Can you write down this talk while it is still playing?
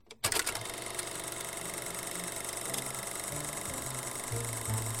Hello,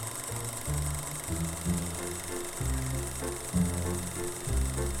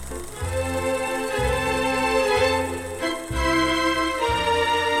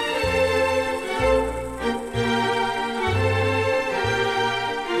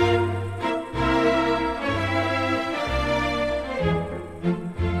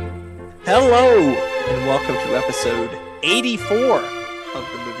 and welcome to episode 84 of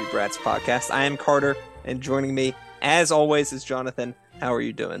the Movie Brats podcast. I am Carter, and joining me, as always, is Jonathan. How are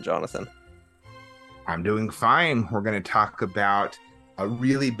you doing, Jonathan? I'm doing fine. We're going to talk about a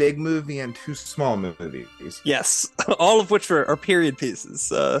really big movie and two small movies. Yes, all of which are period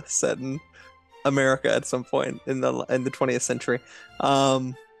pieces set in America at some point in the 20th century,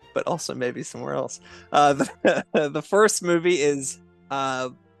 but also maybe somewhere else. The first movie is,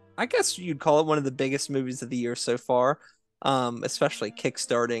 I guess you'd call it one of the biggest movies of the year so far, especially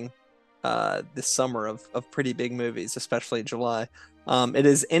kickstarting this summer of pretty big movies, especially July. It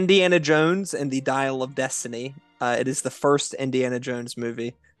is Indiana Jones and the Dial of Destiny. It is the first Indiana Jones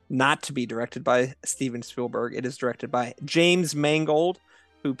movie not to be directed by Steven Spielberg. It is directed by James Mangold,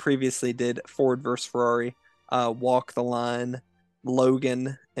 who previously did Ford vs. Ferrari, Walk the Line,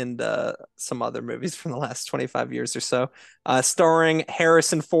 Logan, and some other movies from the last 25 years or so. Starring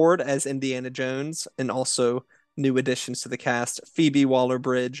Harrison Ford as Indiana Jones, and also new additions to the cast, Phoebe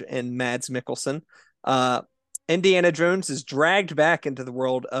Waller-Bridge and Mads Mikkelsen. Indiana Jones is dragged back into the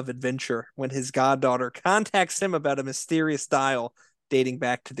world of adventure when his goddaughter contacts him about a mysterious dial dating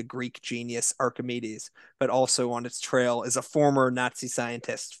back to the Greek genius Archimedes, but also on its trail is a former Nazi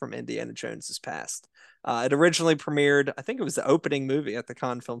scientist from Indiana Jones's past. It originally premiered, I think it was the opening movie at the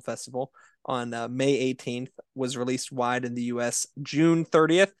Cannes Film Festival on May 18th, was released wide in the US June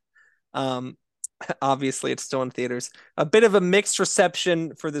 30th. Obviously, it's still in theaters. A bit of a mixed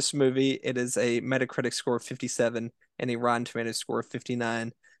reception for this movie. It is a Metacritic score of 57 and a Rotten Tomatoes score of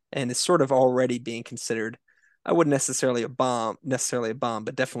 59, and is sort of already being considered, I wouldn't necessarily a bomb,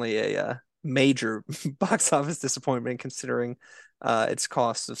 but definitely a major box office disappointment considering its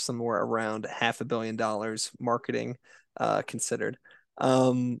cost of somewhere around $500 million, marketing considered.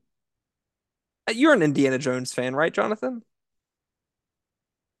 You're an Indiana Jones fan, right, Jonathan?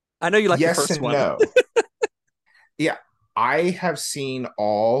 I know you like the Yes first and one. no. Yeah, I have seen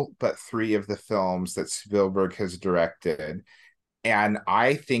all but three of the films that Spielberg has directed, and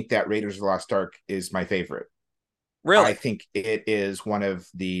I think that Raiders of the Lost Ark is my favorite. I Really? think it is one of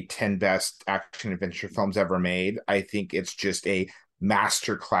the 10 best action adventure films ever made. I think it's just a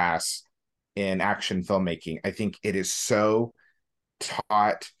masterclass in action filmmaking. I think it is so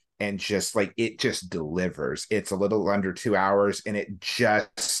taut and just like it just delivers. It's a little under 2 hours and it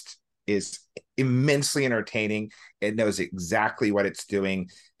just is immensely entertaining. It knows exactly what it's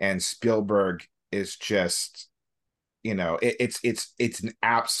doing. And Spielberg is just, it's an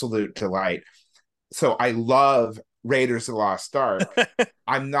absolute delight. So I love Raiders of the Lost Ark.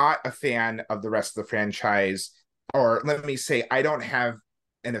 I'm not a fan of the rest of the franchise, or let me say, I don't have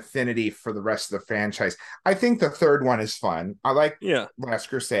an affinity for the rest of the franchise. I think the third one is fun. I like Yeah. Last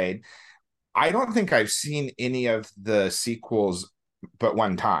Crusade. I don't think I've seen any of the sequels but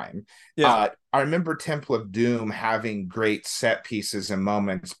one time. Yeah. I remember Temple of Doom having great set pieces and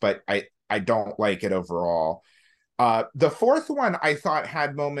moments, but I don't like it overall. The fourth one I thought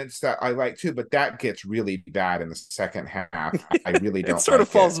had moments that I like too, but that gets really bad in the second half. I really It don't sort of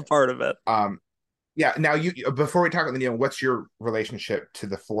like falls it. apart a bit. Yeah. Now, you before we talk about what's your relationship to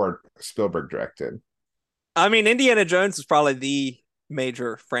the Ford Spielberg directed? I mean, Indiana Jones is probably the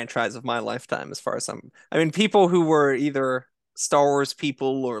major franchise of my lifetime as far as I mean, people who were either Star Wars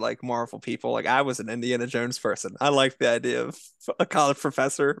people or like Marvel people, like I was an Indiana Jones person. I like the idea of a college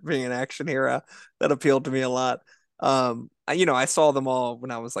professor being an action hero. That appealed to me a lot. I saw them all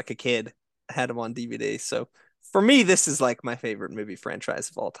when I was like a kid. I had them on DVD. So for me, this is like my favorite movie franchise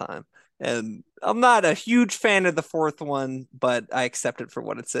of all time. And I'm not a huge fan of the fourth one, but I accept it for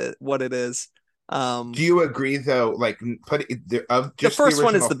what it is. Do you agree though? Like, put it, of The just the first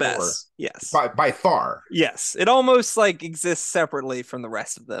one is original the four best. Yes. by far. Yes. It almost like exists separately from the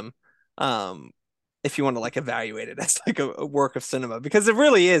rest of them. Um, if you want to like evaluate it as like a work of cinema, because it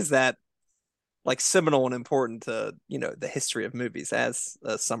really is that like seminal and important to, the history of movies as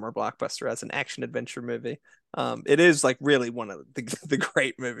a summer blockbuster, as an action adventure movie. It is like really one of the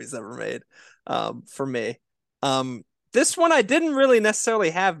great movies ever made, for me. This one I didn't really necessarily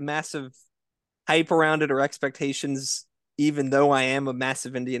have massive hype around it or expectations, even though I am a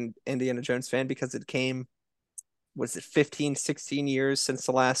massive Indiana Jones fan because it came, was it 15, 16 years since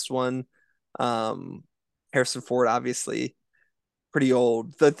the last one? Um, Harrison Ford obviously pretty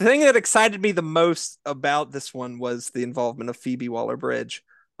old. The thing that excited me the most about this one was the involvement of Phoebe Waller-Bridge,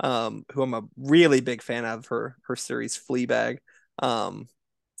 who I'm a really big fan of her series Fleabag, um,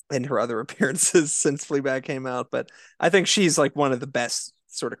 and her other appearances since Fleabag came out. But I think she's like one of the best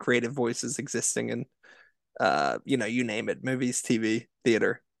sort of creative voices existing in you name it, movies, TV,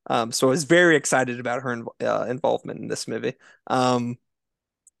 theater. So I was very excited about her involvement in this movie.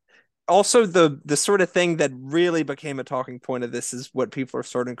 Also, the sort of thing that really became a talking point of this is what people are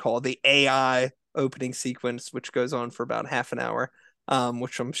starting to call the AI opening sequence, which goes on for about half an hour,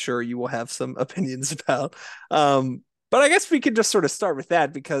 which I'm sure you will have some opinions about. But I guess we could just sort of start with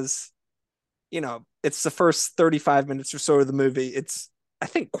that because, it's the first 35 minutes or so of the movie. It's, I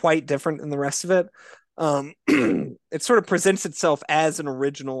think, quite different than the rest of it. It sort of presents itself as an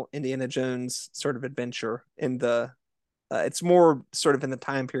original Indiana Jones sort of adventure in the it's more sort of in the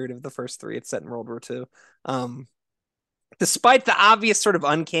time period of the first three. It's set in World War II. Um, Despite the obvious sort of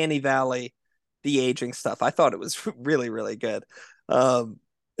uncanny valley, the aging stuff, I thought it was really, really good. Um,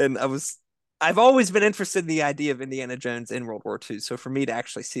 and I've always been interested in the idea of Indiana Jones in World War II. So for me to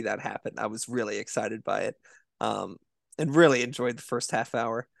actually see that happen, I was really excited by it. Um, and really enjoyed the first half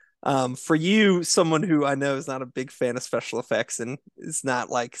hour. For you, someone who I know is not a big fan of special effects and is not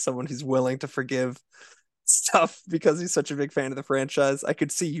like someone who's willing to forgive stuff because he's such a big fan of the franchise. I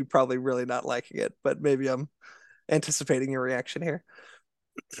could see you probably really not liking it, but maybe I'm anticipating your reaction here.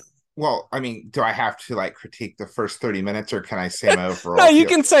 Well, I mean, do I have to like critique the first 30 minutes or can I say my No, overall you feel?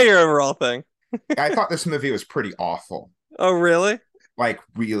 can say your overall thing. I thought this movie was pretty awful. Oh, really? Like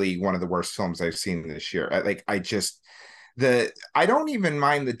really one of the worst films I've seen this year. Like I just the I don't even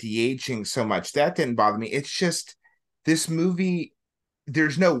mind the de-aging so much. That didn't bother me. It's just this movie,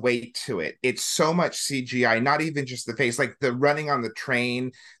 there's no weight to it. It's so much CGI, not even just the face, like the running on the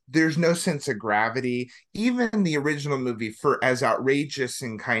train. There's no sense of gravity. Even the original movie, for as outrageous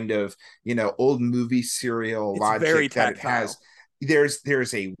and kind of, old movie serial It's very logic that it has, tactile.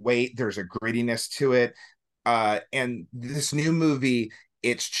 there's a weight, there's a grittiness to it. And this new movie,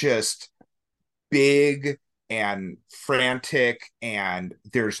 it's just big and frantic, and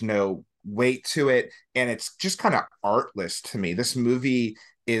there's no weight to it, and it's just kind of artless to me. This movie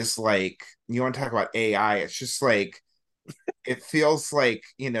is like, you want to talk about AI, it's just like, it feels like,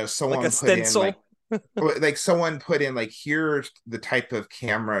 Like a someone put in stencil. like here's the type of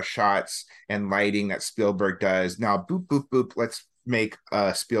camera shots and lighting that Spielberg does. Now boop boop boop, let's make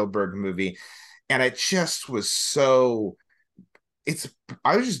a Spielberg movie. And it just was so, it's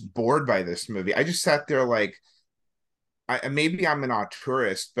I was just bored by this movie. I just sat there like, maybe I'm an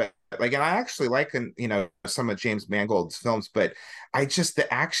tourist, but like, and I actually like, some of James Mangold's films, but the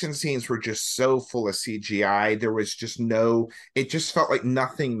action scenes were just so full of CGI. There was just no, it just felt like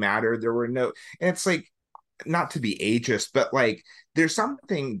nothing mattered. There were no, and it's like, not to be ageist, but like, there's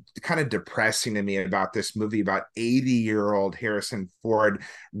something kind of depressing to me about this movie about 80-year-old Harrison Ford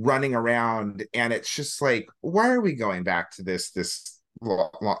running around, and it's just like, why are we going back to this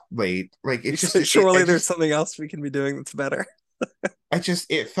late? Like, You it just say, it, surely I there's just something else we can be doing that's better.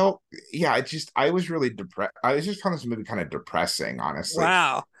 it felt, yeah, I was really depressed. I was just found this movie kind of depressing, honestly.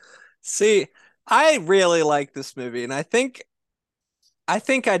 Wow. See, I really like this movie, and I think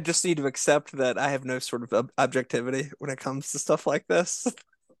I just need to accept that I have no sort of objectivity when it comes to stuff like this.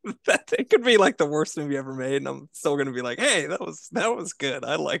 That it could be like the worst movie ever made, and I'm still gonna be like, "Hey, that was good.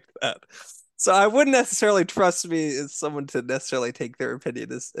 I liked that." So I wouldn't necessarily trust me as someone to necessarily take their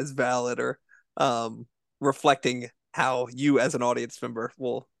opinion as valid or um, reflecting how you as an audience member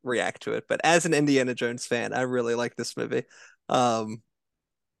will react to it. But as an Indiana Jones fan, I really like this movie. Um,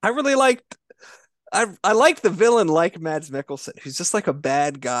 I really liked I like the villain like Mads Mikkelsen, who's just like a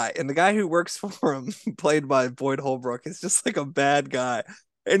bad guy, and the guy who works for him, played by Boyd Holbrook, is just like a bad guy.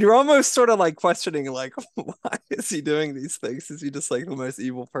 And you're almost sort of like questioning, like, why is he doing these things? Is he just like the most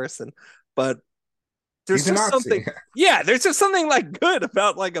evil person? But there's He's a just something, Nazi. yeah, there's just something like good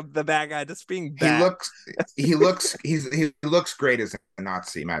about like the bad guy just being he bad. looks he looks great as a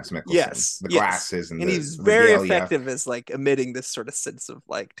Nazi, Mads Mikkelsen. Yes, The yes, glasses and and the he's very regalia. effective as like emitting this sort of sense of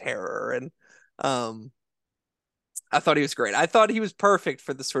like terror and um I thought he was great. I thought he was perfect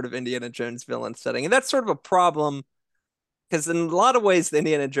for the sort of Indiana Jones villain setting. And that's sort of a problem because in a lot of ways, the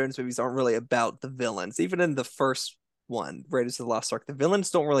Indiana Jones movies aren't really about the villains. Even in the first one, Raiders of the Lost Ark, the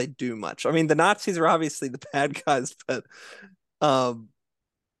villains don't really do much. I mean, the Nazis are obviously the bad guys, but um,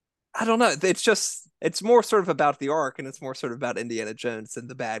 I don't know. It's more sort of about the arc and it's more sort of about Indiana Jones than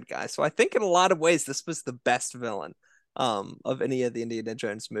the bad guy. So I think in a lot of ways, this was the best villain of any of the Indiana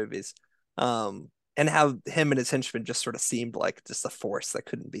Jones movies. Um, and how him and his henchmen just sort of seemed like just a force that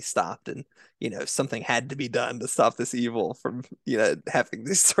couldn't be stopped, and something had to be done to stop this evil from having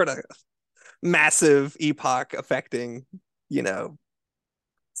these sort of massive epoch affecting you know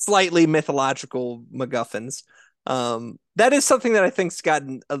slightly mythological MacGuffins. That is something that I think's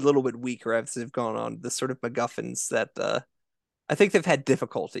gotten a little bit weaker as they've gone on. The sort of MacGuffins that I think they've had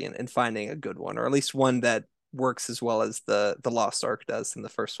difficulty in finding a good one, or at least one that works as well as the Lost Ark does in the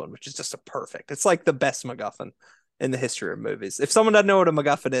first one, which is just a perfect. It's like the best MacGuffin in the history of movies. If someone doesn't know what a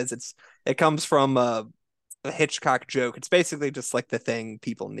MacGuffin is, it comes from a Hitchcock joke. It's basically just like the thing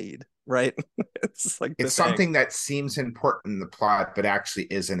people need, right? It's like the It's thing. something that seems important in the plot, but actually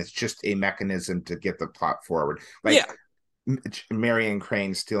isn't. It's just a mechanism to get the plot forward. Yeah. Like Marion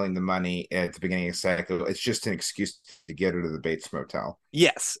Crane stealing the money at the beginning of Psycho. It's just an excuse to get her to the Bates Motel.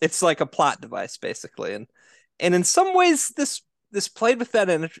 Yes, it's like a plot device basically, and in some ways this played with that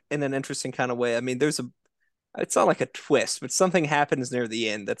in an interesting kind of way. I mean, it's not like a twist, but something happens near the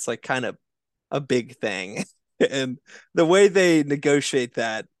end that's like kind of a big thing. And the way they negotiate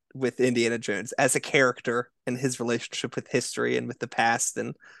that with Indiana Jones as a character and his relationship with history and with the past,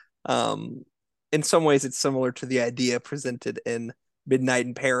 and um in some ways it's similar to the idea presented in Midnight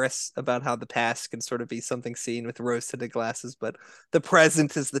in Paris about how the past can sort of be something seen with rose-tinted glasses, but the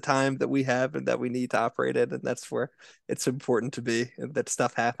present is the time that we have and that we need to operate in, and that's where it's important to be and that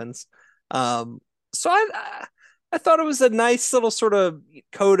stuff happens. So I thought it was a nice little sort of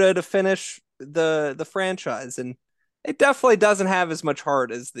coda to finish the franchise, and it definitely doesn't have as much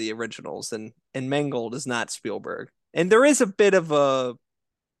heart as the originals, and Mangold is not Spielberg. And there is a bit of a,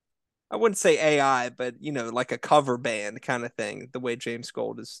 I wouldn't say AI, but like a cover band kind of thing. The way James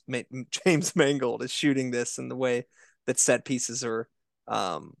Mangold is shooting this, and the way that set pieces are,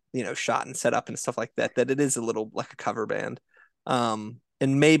 shot and set up and stuff like that. That it is a little like a cover band,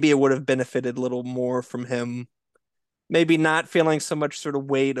 and maybe it would have benefited a little more from him, maybe not feeling so much sort of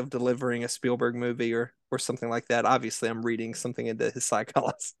weight of delivering a Spielberg movie or something like that. Obviously, I'm reading something into his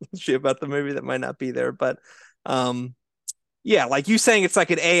psychology about the movie that might not be there, but um, yeah, like you saying it's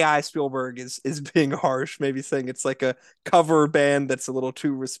like an AI Spielberg is being harsh. Maybe saying it's like a cover band that's a little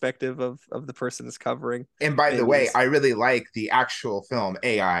too respective of the person is covering. And by the Maybe way, is I really like the actual film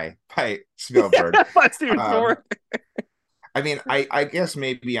AI by Spielberg. by Steven Um, Spielberg. I mean, I guess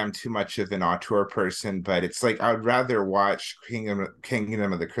maybe I'm too much of an auteur person, but it's like I'd rather watch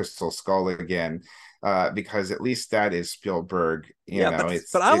Kingdom of the Crystal Skull again, because at least that is Spielberg. You Yeah, know,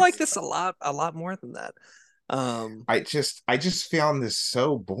 but I like this a lot more than that. Um, I just found this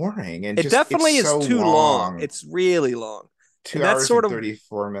so boring and it just it's definitely is so too long. long. It's really long, Two and that's hours sort and of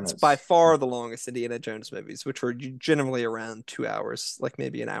 34 it's by minutes. far the longest Indiana Jones movies, which were generally around 2 hours, like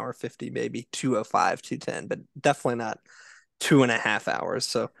maybe an hour 50, maybe 205, 210, but definitely not 2.5 hours.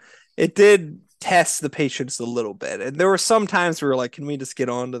 So it did test the patience a little bit. And there were some times we were like, can we just get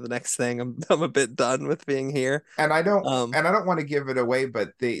on to the next thing? I'm a bit done with being here. and I don't Um, and I don't want to give it away,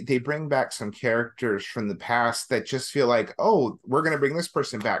 but they bring back some characters from the past that just feel like, oh, we're gonna bring this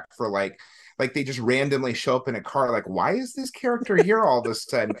person back for like they just randomly show up in a car. Like, why is this character here all of a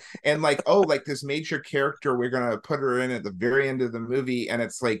sudden? And like, oh, like this major character, we're gonna put her in at the very end of the movie, and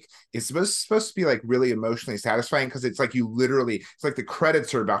it's like it's supposed to be like really emotionally satisfying because it's like you literally it's like the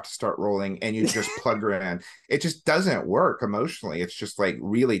credits are about to start rolling and you just plug her in. It just doesn't work emotionally. It's just like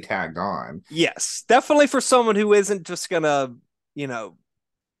really tagged on. yes, definitely for someone who isn't just gonna, you know,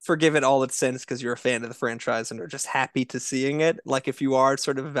 forgive it all its sins because you're a fan of the franchise and are just happy to seeing it. Like if you are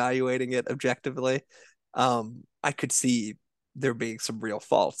sort of evaluating it objectively, I could see there being some real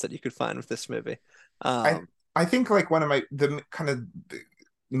faults that you could find with this movie. I Um, I think like one of my the kind of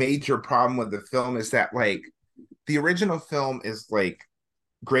major problem with the film is that like the original film is like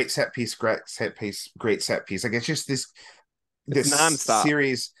great set piece, great set piece, great set piece. Like it's just it's this nonstop.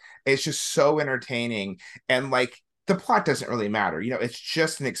 series. It's just so entertaining, and like the plot doesn't really matter. You know, it's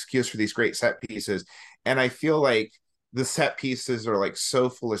just an excuse for these great set pieces. And I feel like the set pieces are like so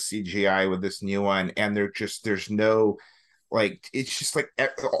full of CGI with this new one, and there's no like it's just like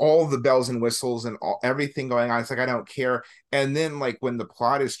all the bells and whistles and everything going on. It's like I don't care. And then like when the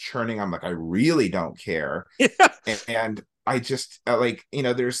plot is churning, I'm like I really don't care. And I just like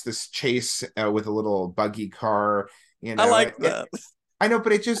there's this chase with a little buggy car. You I know, like that. I know,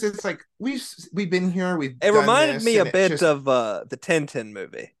 but it's like we've been here, we've It done reminded this, me a and it's bit just of the Tintin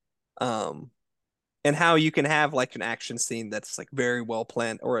movie. Um, and how you can have like an action scene that's like very well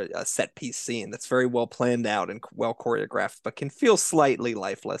planned, or a set piece scene that's very well planned out and well choreographed, but can feel slightly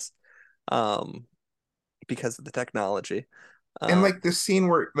lifeless um, because of the technology. and Um, like the scene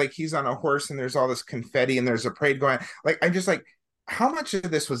where like he's on a horse and there's all this confetti and there's a parade going. Like I'm just like how much of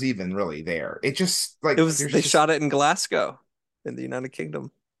this was even really there? It just like It was there's they just shot it in Glasgow in the United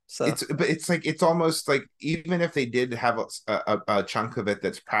Kingdom. So it's like it's almost like even if they did have a chunk of it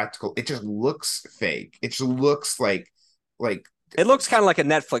that's practical, it just looks fake. It just looks like it looks kind of like a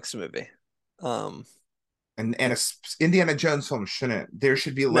Netflix movie. Um, and a Indiana Jones film shouldn't. There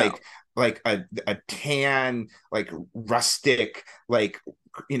should be no, like a tan, like rustic, like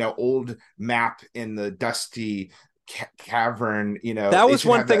old map in the dusty cavern. that It was should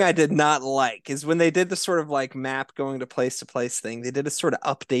one have thing that. I did not like is when they did the sort of like map going to place thing, they did a sort of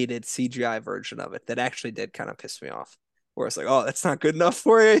updated CGI version of it that actually did kind of piss me off. Where it's like, oh, that's not good enough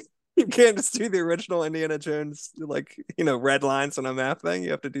for you. You can't just do the original Indiana Jones, like, red lines on a map thing.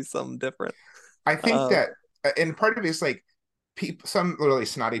 You have to do something different. I think Um, that, and part of it is like people, some really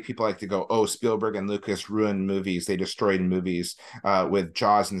snotty people like to go, "Oh, Spielberg and Lucas ruined movies. They destroyed movies with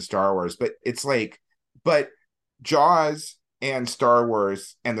Jaws and Star Wars." But it's like, but Jaws and Star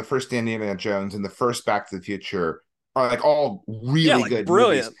Wars and the first Indiana Jones and the first Back to the Future are like all yeah, really like good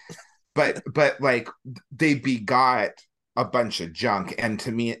movies. brilliant. But like they begot a bunch of junk, and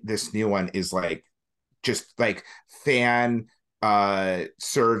to me, this new one is like just like fan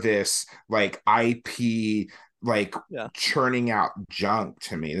service, like IP, like Yeah. churning out junk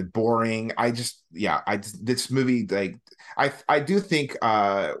to me. Boring. This movie, like I do think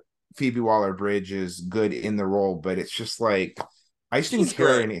Phoebe Waller Bridge is good in the role, but it's just like I just didn't She's care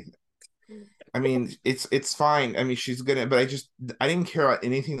great. anything. I mean, it's fine. I mean, she's good, but I didn't care about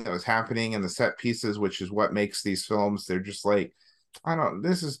anything that was happening in the set pieces, which is what makes these films. They're just like, I don't.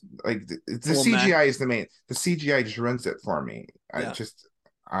 This is like It's a the little meh. CGI is the main. The CGI just ruins it for me. Yeah.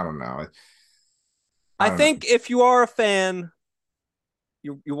 I don't know. I I don't know. think if you are a fan,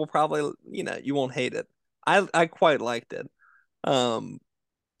 you will probably, you won't hate it. I quite liked it. Um,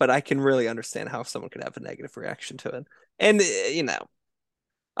 but I can really understand how someone could have a negative reaction to it. And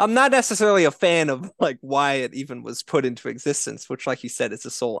I'm not necessarily a fan of like why it even was put into existence, which, like you said, is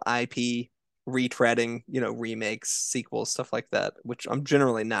this whole IP retreading, remakes, sequels, stuff like that, which I'm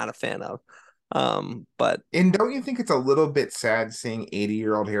generally not a fan of. But And don't you think it's a little bit sad seeing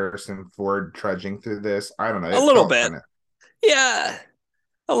 80-year-old Harrison Ford trudging through this? I don't know. a It little felt bit, kind of. yeah,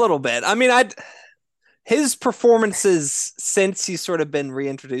 a little bit. I mean, I his performances since he's sort of been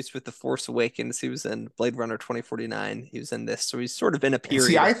reintroduced with The Force Awakens. He was in Blade Runner 2049. He was in this, so he's sort of in a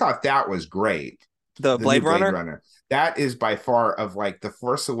See, period I of thought that was great. the The new Blade Blade Runner. Runner. That is by far of like The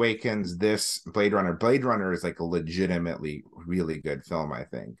Force Awakens, this Blade Runner. Blade Runner is like a legitimately really good film, I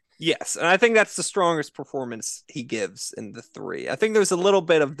think. Yes, and I think that's the strongest performance he gives in the three. I think there's a little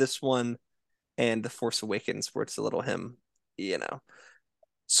bit of this one and The Force Awakens where it's a little him, you know,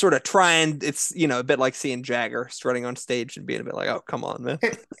 sort of trying. It's a bit like seeing Jagger strutting on stage and being a bit like, "Oh, come on, man."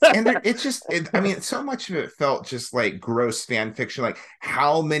 It, and there, it's just, I mean, so much of it felt just like gross fan fiction. Like,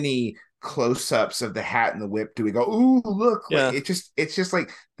 how many close-ups of the hat and the whip do we go? Ooh, look! Like, Yeah. it's just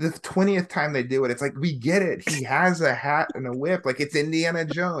like the 20th time they do it. It's like we get it. He has a hat and a whip. Like it's Indiana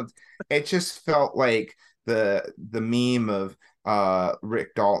Jones. It just felt like the meme of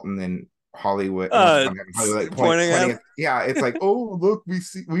Rick Dalton and Hollywood, once upon a time in Hollywood, like Pointing pointing at. at, yeah, it's like, oh, look,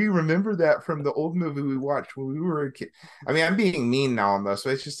 we remember that from the old movie we watched when we were a kid. I mean, I'm being mean now almost,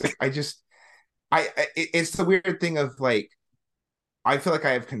 but it's just like it's the weird thing of like I feel like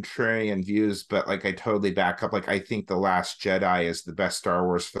I have contrarian views, but like I totally back up. Like I think The Last Jedi is the best Star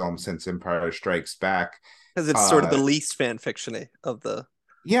Wars film since Empire Strikes Back. Because it's sort of the Uh least fan fictiony of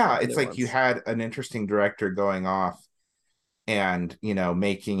yeah, the it's new like you ones. had an interesting director going off and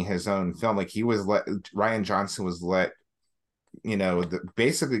making his own film. Like he was let Ryan Johnson was let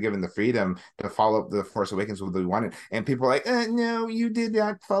basically given the freedom to follow the Force Awakens what they wanted. And people are like, no, you did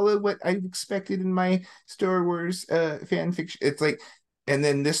not follow what I expected in my Star Wars fan fiction. It's like, and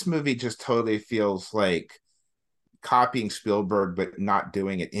then this movie just totally feels like copying Spielberg, but not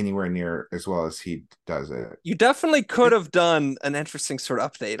doing it anywhere near as well as he does it. You definitely could have done an interesting sort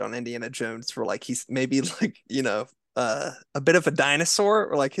of update on Indiana Jones where like he's maybe like, a bit of a dinosaur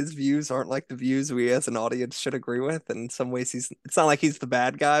or like his views aren't like the views we as an audience should agree with. And in some ways it's not like he's the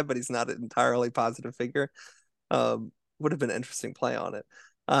bad guy, but he's not an entirely positive figure. Would have been an interesting play on it.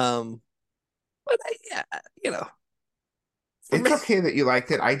 But yeah, for me, It's okay that you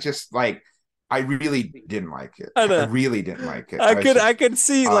liked it. I just like, I really didn't like it. I I know. really didn't like it. I I was could I just, could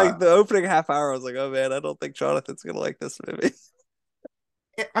see uh, like the opening half hour. I was like, oh man, I don't think Jonathan's gonna like this movie.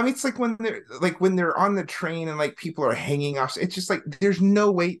 I mean, it's like when they're on the train and like people are hanging off. It's just like there's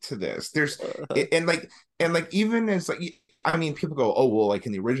no weight to this. Uh, And like even as like I mean, people go, oh well, like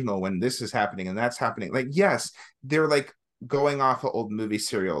in the original when this is happening and that's happening. Like yes, they're like going off of old movie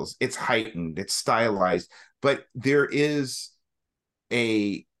serials. It's heightened, it's stylized, but there is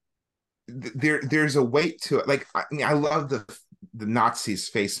a there's a weight to it. Like, I mean, I love the Nazis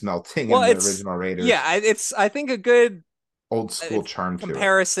face melting Well, in the it's original Raiders. yeah, it's I think a good Old school charm to it.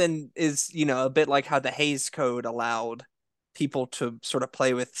 comparison is, a bit like how the Hays Code allowed people to sort of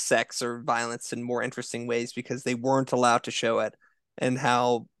play with sex or violence in more interesting ways because they weren't allowed to show it, and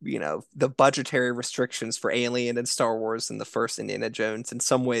how, the budgetary restrictions for Alien and Star Wars and the first Indiana Jones, in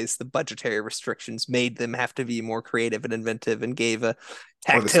some ways, the budgetary restrictions made them have to be more creative and inventive and gave a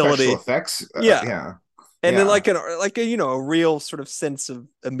Or the special tactility. effects. Yeah. Yeah. And then Yeah. a real sort of sense of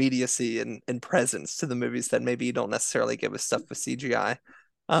immediacy and presence to the movies that maybe you don't necessarily get with stuff with CGI,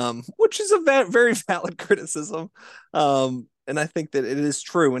 which is a very valid criticism. And I think that it is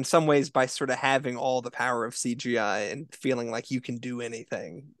true in some ways by sort of having all the power of CGI and feeling like you can do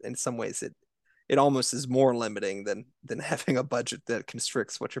anything. In some ways, it almost is more limiting than having a budget that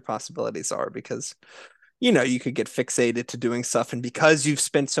constricts what your possibilities are, because you could get fixated to doing stuff, and because you've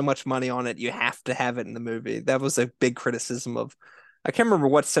spent so much money on it, you have to have it in the movie. That was a big criticism of, I can't remember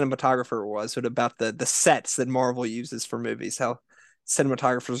what cinematographer it was, but about the sets that Marvel uses for movies, how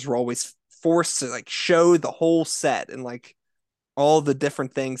cinematographers were always forced to like show the whole set and like all the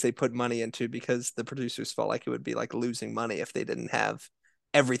different things they put money into, because the producers felt like it would be like losing money if they didn't have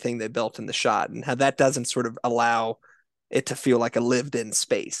everything they built in the shot, and how that doesn't sort of allow it to feel like a lived in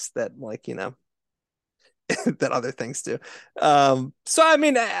space that, like, that other things do. So I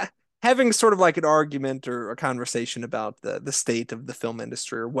mean, having sort of like an argument or a conversation about the state of the film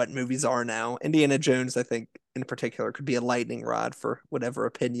industry or what movies are now, Indiana Jones, I think in particular, could be a lightning rod for whatever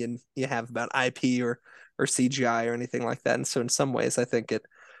opinion you have about IP or CGI or anything like that. And so in some ways, I think it,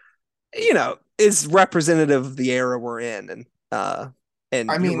 is representative of the era we're in, and I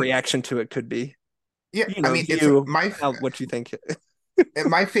your mean, reaction to it could be, yeah, I mean, it's view how what you think.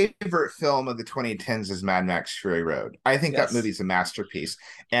 my favorite film of the 2010s is Mad Max Fury Road. I think that Yes, movie's a masterpiece,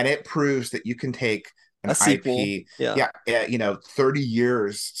 and it proves that you can take a an sequel. IP, Yeah, yeah, 30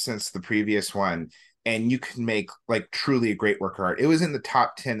 years since the previous one, and you can make like truly a great work of art. It was in the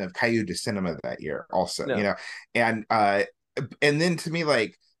top 10 of Cahiers du Cinema that year, also, no, and and then to me,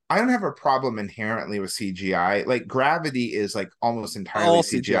 like, I don't have a problem inherently with CGI. Like, Gravity is like almost entirely all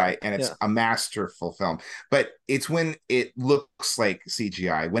CGI. CGI, and it's Yeah, a masterful film. But it's when it looks like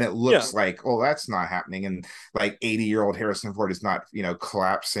CGI, when it yeah. looks like, oh, that's not happening, and like 80-year-old Harrison Ford is not,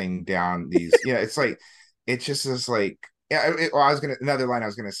 collapsing down these. It's like it just is like. Yeah, well, another line I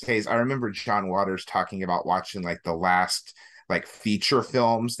was gonna say is I remember John Waters talking about watching like the last like feature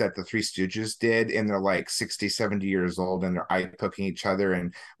films that the Three Stooges did, and they're like 60, 70 years old, and they're eye poking each other,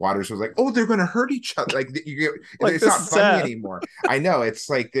 and Waters was like, oh, they're going to hurt each other, like Like, it's this not is funny sad. anymore. I know, it's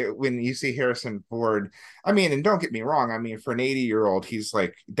like when you see Harrison Ford, I mean, and don't get me wrong, I mean, for an 80-year-old, he's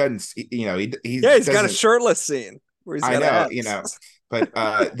like doesn't, he Yeah, he's got a doesn't. shirtless scene where he's I got know, abs. but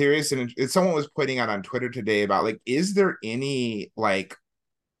there is someone was pointing out on Twitter today about, like, is there any like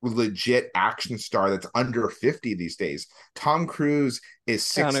legit action star that's under 50 these days? Tom Cruise is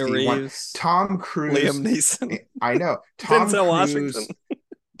Keanu 61. Reeves, Tom Cruise, Liam Neeson, I know. Denzel Washington.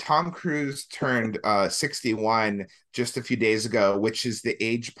 Tom Cruise turned 61 just a few days ago, which is the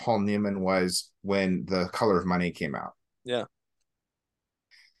age Paul Newman was when The Color of Money came out. Yeah,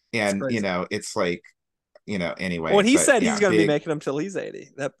 it's And crazy. it's like, Well, anyway, he but said he's yeah, going to be big. making them till he's 80.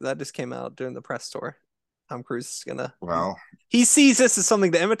 That just came out during the press tour. Tom Cruise is gonna. Well, He sees this as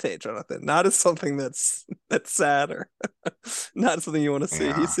something to imitate, Jonathan, not as something that's sad or not something you want to see. He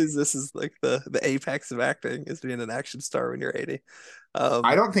yeah. sees this as like the apex of acting, is being an action star when you're 80. I Um,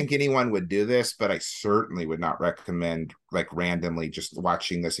 don't think anyone would do this, but I certainly would not recommend like randomly just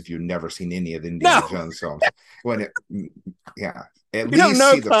watching this if you've never seen any of the Indiana no, Jones films. When it, yeah, at you have least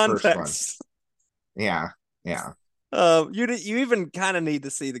no see the first one. context. Yeah, yeah. You even kind of need to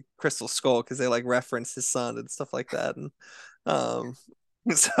see the Crystal Skull because they like reference his son and stuff like that, and um,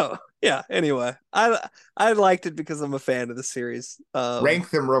 so yeah. Anyway, I liked it because I'm a fan of the series. Rank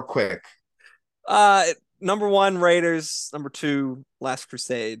them real quick. Uh, Number one, Raiders. Number two, Last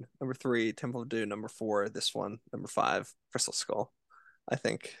Crusade. Number three, Temple of Doom. Number four, this one. Number five, Crystal Skull. I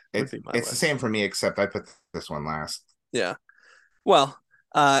think would be my It's the list. same for me, except I put this one last. Yeah. Well,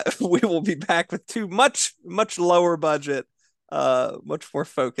 we will be back with two much lower budget, much more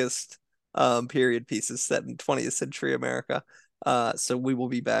focused, period pieces set in 20th century America. So we will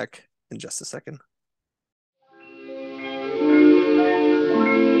be back in just a second.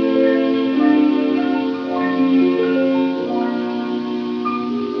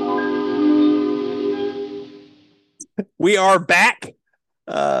 We are back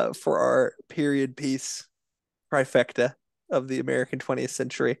for our period piece trifecta of the American 20th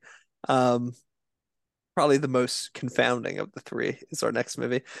century. Um, Probably the most confounding of the three is our next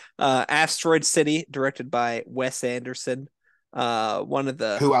movie. Asteroid City, directed by Wes Anderson. One of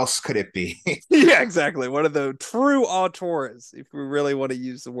the Who else could it be? yeah, exactly. One of the true auteurs, if we really want to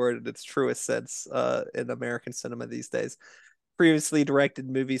use the word in its truest sense, in American cinema these days. Previously directed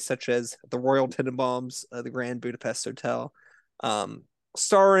movies such as The Royal Tenenbaums, The Grand Budapest Hotel, um,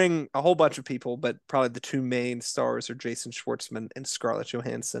 starring a whole bunch of people, but probably the two main stars are Jason Schwartzman and Scarlett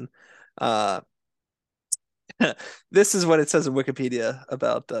Johansson. Uh, this is what it says in Wikipedia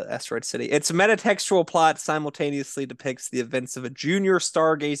about Asteroid City. Its metatextual plot simultaneously depicts the events of a junior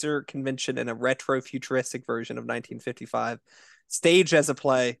stargazer convention in a retro futuristic version of 1955, staged as a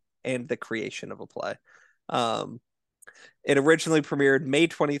play and the creation of a play. Um, it originally premiered May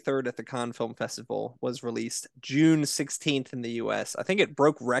 23rd at the Cannes Film Festival, was released June 16th in the US. I think it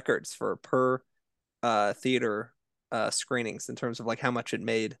broke records for per theater screenings in terms of like how much it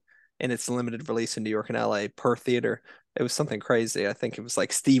made in its limited release in New York and LA per theater. It was something crazy. I think it was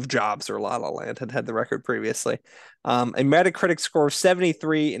like Steve Jobs or La La Land had had the record previously. A Metacritic score of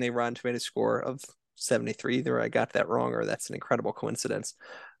 73 and a Rotten Tomatoes score of 73. Either I got that wrong or that's an incredible coincidence.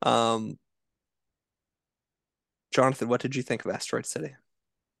 Um, Jonathan, what did you think of Asteroid City?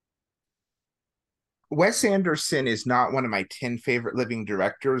 Wes Anderson is not one of my 10 favorite living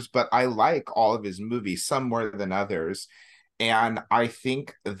directors, but I like all of his movies, some more than others. And I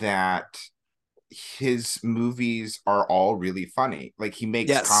think that his movies are all really funny. Like he makes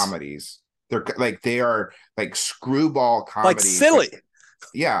Yes, comedies. They are like screwball like comedies. Like silly.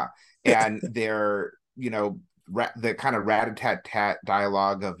 yeah, and they're the kind of rat-a-tat-tat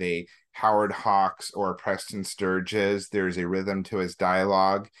dialogue of a Howard Hawks or Preston Sturges. There's a rhythm to his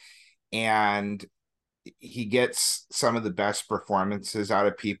dialogue, and he gets some of the best performances out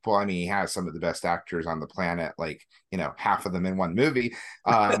of people. I mean, he has some of the best actors on the planet, like, half of them in one movie.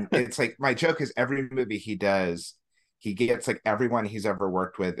 It's like my joke is every movie he does, he gets like everyone he's ever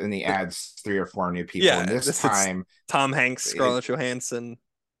worked with and he adds three or four new people. And Yeah, this this is time, Tom Hanks, it, Scarlett Johansson,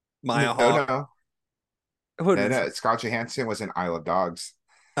 Maya no, Hawke. no, Who no, was no. it? Scott Johansson was in Isle of Dogs.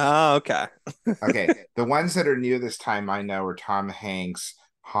 Oh, okay. Okay. The ones that are new this time I know are Tom Hanks,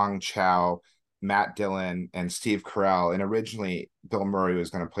 Hong Chow, Matt Dillon, and Steve Carell. And originally, Bill Murray was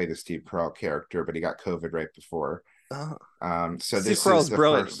going to play the Steve Carell character, but he got COVID right before. Oh, So Steve Carell's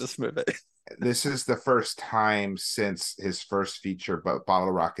brilliant in this movie. this is the first time since his first feature,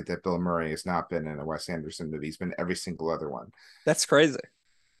 Bottle Rocket, that Bill Murray has not been in a Wes Anderson movie. He's been in every single other one. That's crazy.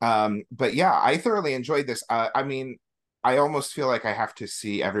 But yeah, I thoroughly enjoyed this. I mean, I almost feel like I have to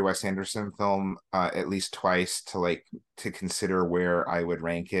see every Wes Anderson film at least twice to consider where I would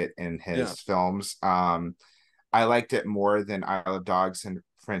rank it in Yeah. his films. I liked it more than Isle of Dogs and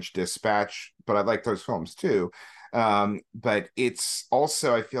French Dispatch, but I like those films too. But it's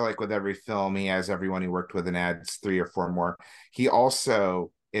also, I feel like with every film, he has everyone he worked with and adds three or four more. He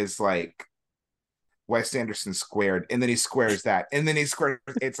also is like Wes Anderson squared, and then he squares that, and then he squares.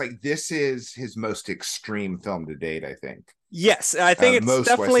 It's like this is his most extreme film to date, I think. Yes, I think it's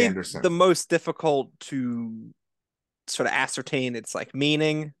Most Wes definitely the Anderson. most difficult to sort of ascertain its like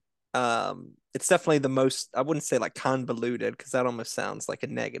meaning. It's definitely the most, I wouldn't say like convoluted because that almost sounds like a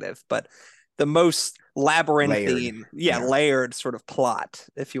negative, but the most Layered. labyrinthine, yeah, Yeah. layered sort of plot,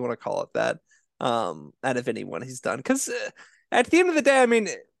 if you want to call it that, out of anyone he's done. Because at the end of the day, I mean,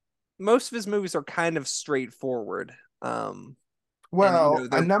 most of his movies are kind of straightforward. And Well, a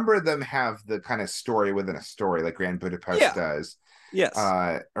they're number of them have the kind of story within a story, like Grand Budapest yeah, does, yes,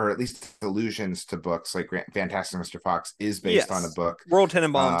 or at least allusions to books. Like Fantastic Mr. Fox is based on a yes. book. World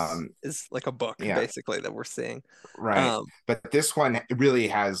Tenenbaums Um, is like a book yeah, basically that we're seeing. right. Um, But this one really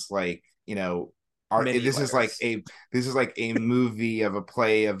has like Many this is like layers. a movie of a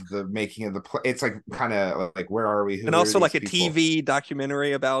play of the making of the play. It's like kind of like where are we? And Who are also like these a people? TV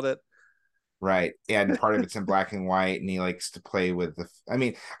documentary about it. Right. And part of it's in black and white, and he likes to play with I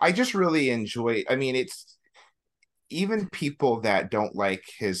mean, I just really enjoy. I mean, it's even people that don't like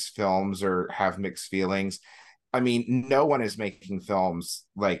his films or have mixed feelings. I mean, no one is making films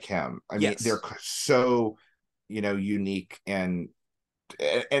like him. I mean, they're Yes. so, unique. And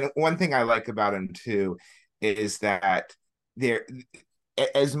one thing I like about him too is that there,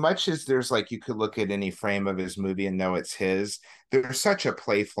 as much as there's like you could look at any frame of his movie and know it's his, there's such a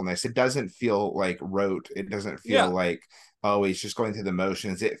playfulness. It doesn't feel like rote. It doesn't feel Yeah. like, oh, he's just going through the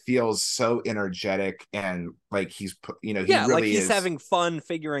motions. It feels so energetic and like he Yeah, like really he's is. having fun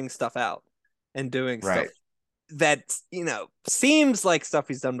figuring stuff out and doing stuff Right. that, seems like stuff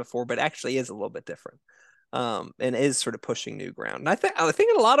he's done before, but actually is a little bit different. And is sort of pushing new ground. And I think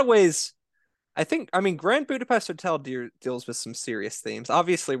in a lot of ways, I think, I mean, Grand Budapest Hotel deals with some serious themes.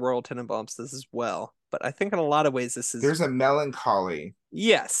 Obviously, Royal Tenenbaums does as well, but I think in a lot of ways this is, There's a melancholy.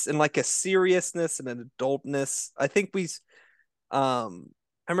 yes, and like a seriousness and an adultness. I think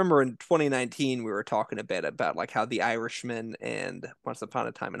I remember in 2019 we were talking a bit about like how The Irishman and Once Upon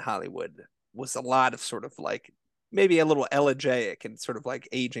a Time in Hollywood was a lot of sort of like maybe a little elegiac and sort of like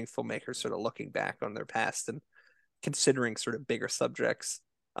aging filmmakers sort of looking back on their past and considering sort of bigger subjects.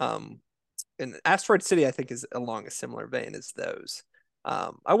 Um, and Asteroid City, I think, is along a similar vein as those.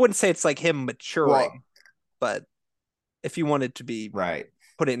 I wouldn't say it's like him Well, maturing, but if you wanted to be right.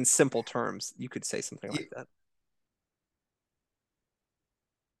 put it in simple terms, you could say something like that.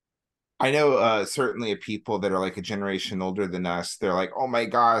 I know certainly people that are like a generation older than us, they're like, oh my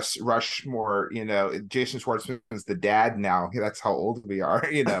gosh, Rushmore, Jason Schwartzman's the dad now. That's how old we are,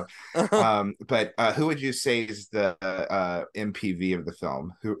 But who would you say is the MPV of the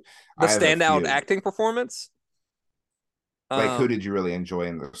film? Who The I have a standout few. acting performance. Like, who Um, did you really enjoy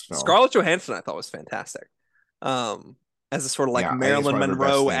in this film? Scarlett Johansson, I thought was fantastic. Um, as a sort of like Yeah, I think it's Marilyn one of her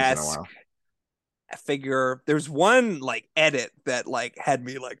best things in a Monroe-esque while. figure. There's one like edit that like had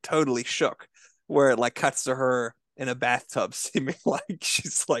me like totally shook, where it like cuts to her in a bathtub, seeming like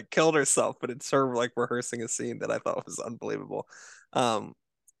she's like killed herself, but it's her like rehearsing a scene that I thought was unbelievable. Um,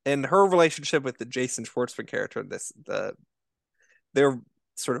 and her relationship with the Jason Schwartzman character, their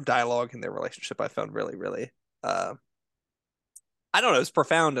sort of dialogue and their relationship, I found really, really I don't know, it's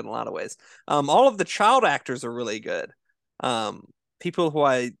profound in a lot of ways. All of the child actors are really good. Um, people who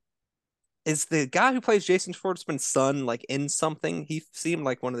I is the guy who plays Jason Schwartzman's son like in something? He seemed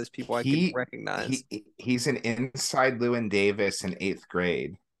like one of those people I could He recognize. he's an inside Llewyn Davis in eighth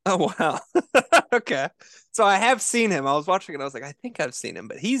grade. Oh wow. Okay. So I have seen him. I was watching it. I was like, I think I've seen him,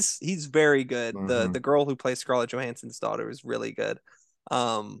 but he's very good. The Hmm. girl who plays Scarlett Johansson's daughter is really good.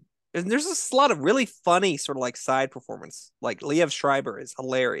 And there's just a lot of really funny sort of like side performance. Like Liev Schreiber is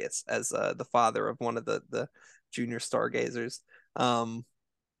hilarious as the father of one of the junior stargazers. Um,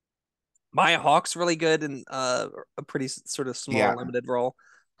 Maya Hawke's really good in a pretty sort of small Yeah, limited role.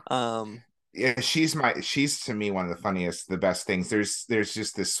 Um, yeah, she's to me one of the funniest, the best things. There's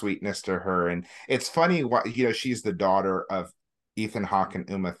just this sweetness to her, and it's funny what she's the daughter of Ethan Hawke and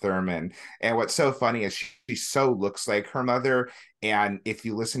Uma Thurman, and what's so funny is she so looks like her mother, and if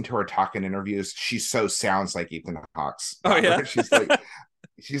you listen to her talk in interviews, she so sounds like Ethan Hawke's oh yeah, daughter. She's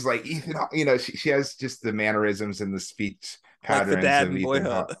like Ethan, she has just the mannerisms and the speech like the patterns dad of in Ethan Boyhood.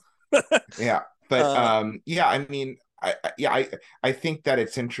 Hawke. Yeah, but uh, yeah, I mean, I think that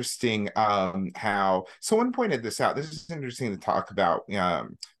it's interesting how someone pointed this out. This is interesting to talk about. You're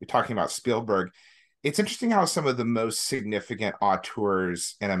talking about Spielberg. It's interesting how some of the most significant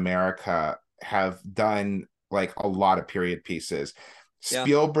auteurs in America have done like a lot of period pieces. yeah,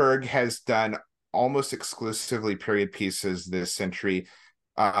 Spielberg has done almost exclusively period pieces this century.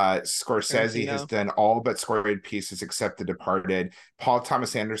 Scorsese has Tarantino. done all but storied pieces except The Departed. Paul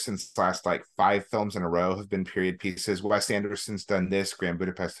Thomas Anderson's last like five films in a row have been period pieces. Wes Anderson's done this, Grand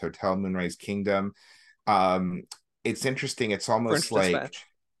Budapest Hotel, Moonrise Kingdom. Um, it's interesting. It's almost French like, Dispatch.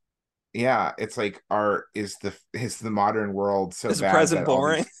 yeah, it's like art is the modern world so Is the bad present that all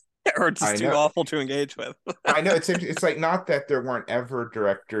boring these or I just too know awful to engage with? I know it's like not that there weren't ever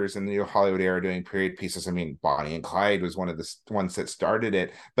directors in the New Hollywood era doing period pieces. I mean, Bonnie and Clyde was one of the ones that started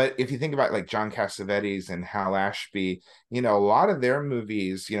it. But if you think about like John Cassavetes and Hal Ashby, a lot of their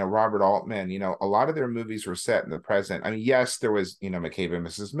movies, Robert Altman, a lot of their movies were set in the present. I mean, yes, there was, McCabe and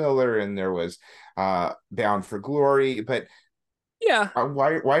Mrs. Miller, and there was Bound for Glory, but Yeah.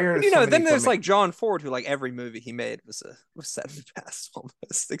 why are But, so many then there's film like John Ford, who like every movie he made was set in the past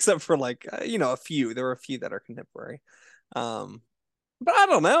almost, except for like a few. There were a few that are contemporary. Um, but I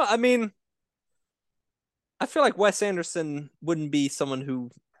don't know. I mean, I feel like Wes Anderson wouldn't be someone who,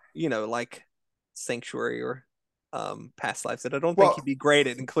 like Sanctuary or Past Lives, that I don't think he'd well, be great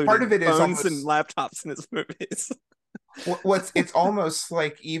at part including of it is phones and almost laptops in his movies. what's it's almost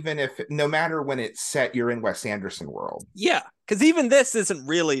like even if no matter when it's set, you're in Wes Anderson world. Yeah, because even this isn't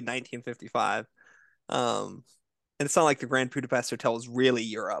really 1955. Um, and it's not like the Grand Budapest Hotel is really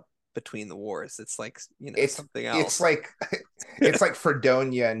Europe between the wars. It's like, it's something it's else. like it's like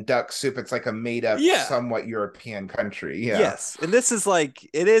Fredonia and duck soup. It's like a made up, Yeah. somewhat European country. Yeah. Yes. And this is like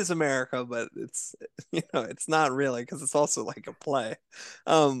it is America, but it's it's not really because it's also like a play.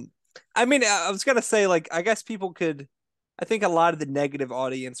 Um I mean, I was gonna say like I guess people could I think a lot of the negative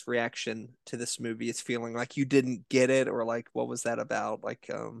audience reaction to this movie is feeling like you didn't get it or like what was that about? Like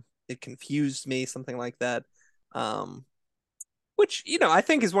it confused me, something like that. Um which, I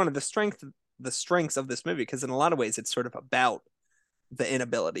think is one of the strengths of this movie because in a lot of ways it's sort of about the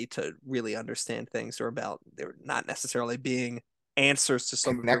inability to really understand things, or about there not necessarily being answers to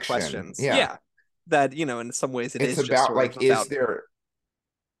some of your Connection. questions. Yeah. Yeah, that in some ways it It's is just about sort of like, is about there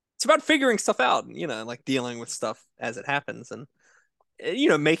it's about figuring stuff out, like dealing with stuff as it happens, and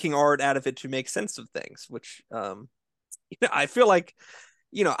making art out of it to make sense of things, which I feel like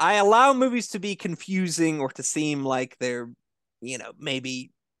I allow movies to be confusing or to seem like they're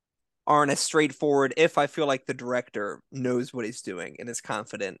maybe aren't as straightforward if I feel like the director knows what he's doing and is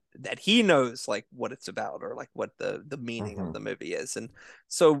confident that he knows like what it's about, or like what the meaning of Mhm. the movie is. And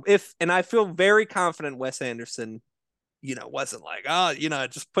so if and I feel very confident Wes Anderson, wasn't like, oh,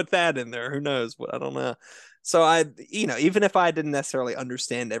 just put that in there. Who knows what? I don't know. So even if I didn't necessarily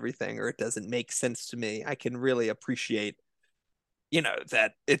understand everything, or it doesn't make sense to me, I can really appreciate,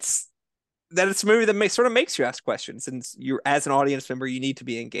 that it's a movie that sort of makes you ask questions, and you're, as an audience member, you need to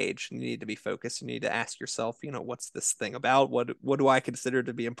be engaged, and you need to be focused, and you need to ask yourself, what's this thing about? What do I consider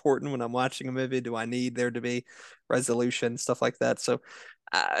to be important when I'm watching a movie? Do I need there to be resolution, stuff like that? So,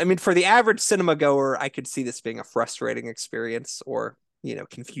 I mean, for the average cinema goer, I could see this being a frustrating experience, or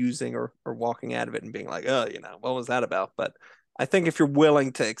confusing, or walking out of it and being like, oh, what was that about? But I think if you're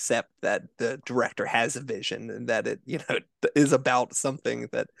willing to accept that the director has a vision, and that it, is about something,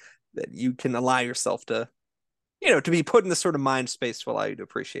 that you can allow yourself to, to be put in this sort of mind space to allow you to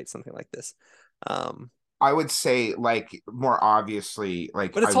appreciate something like this. Um, I would say, like, more obviously,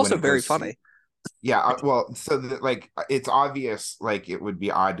 like, but I it's also wouldn't go very see. funny. Yeah, well, so that, like, it's obvious, like, it would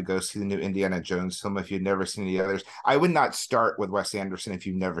be odd to go see the new Indiana Jones film if you'd never seen the others. I would not start with Wes Anderson if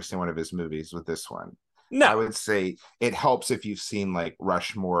you've never seen one of his movies with this one. I No, would say it helps if you've seen like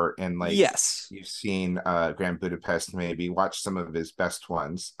Rushmore, and like yes, you've seen Grand Budapest, maybe watch some of his best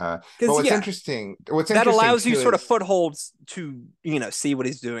ones. But because yeah, what's that interesting allows you too sort of is footholds to see what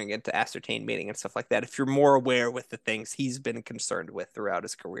he's doing, and to ascertain meaning and stuff like that. If you're more aware with the things he's been concerned with throughout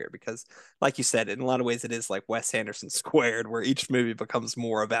his career, because like you said, in a lot of ways, it is like Wes Anderson squared, where each movie becomes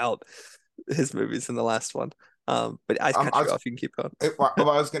more about his movies in the last one. But I I cut you was off. You can keep going. I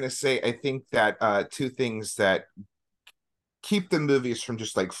was going to say, I think that two things that keep the movies from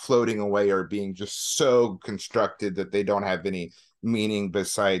just like floating away or being just so constructed that they don't have any meaning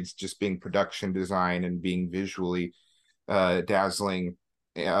besides just being production design and being visually dazzling,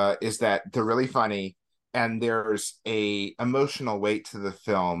 is that they're really funny, and there's a emotional weight to the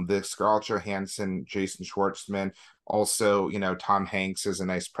film. The Scarlett Johansson, Jason Schwartzman, also, Tom Hanks is a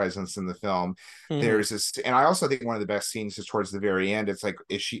nice presence in the film. Hmm. There's this, and I also think one of the best scenes is towards the very end. It's like,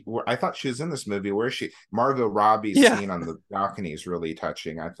 is she? I thought she was in this movie. Where is she? Margot Robbie's Yeah. scene on the balcony is really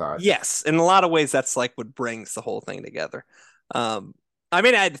touching, I thought. Yes, in a lot of ways, that's like what brings the whole thing together. Um, I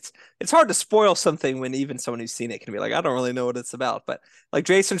mean, it's hard to spoil something when even someone who's seen it can be like, I don't really know what it's about. But like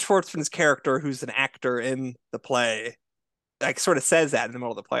Jason Schwartzman's character, who's an actor in the play, like sort of says that in the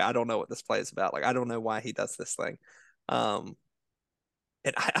middle of the play. I don't know what this play is about. Like, I don't know why he does this thing. Um,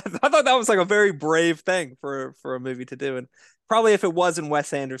 and I thought that was like a very brave thing for a movie to do. And probably if it wasn't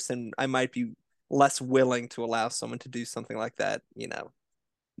Wes Anderson, I might be less willing to allow someone to do something like that.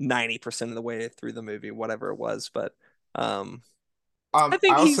 90% of the way through the movie, whatever it was. But um, I I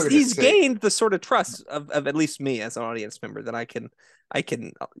think also gonna he's say, gained the sort of trust of at least me as an audience member, that I can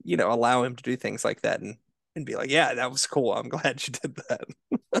allow him to do things like that, and be like, yeah, that was cool. I'm glad you did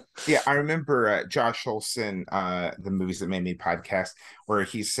that. yeah, I remember Josh Olson, the Movies That Made Me podcast, where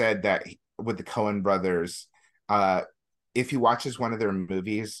he said that with the Coen brothers, uh, if he watches one of their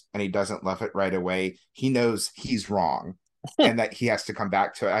movies and he doesn't love it right away, he knows he's wrong, and that he has to come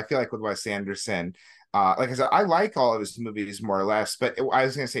back to it. I feel like with Wes Anderson, like I said, I like all of his movies more or less, but I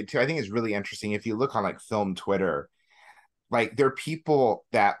was going to say too, I think it's really interesting if you look on like film Twitter, like there are people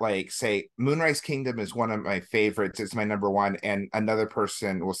that like say Moonrise Kingdom is one of my favorites, it's my number one, and another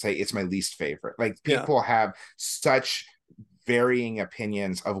person will say it's my least favorite. Like Yeah, people have such varying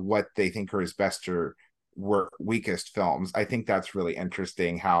opinions of what they think are his best or weakest films. I think that's really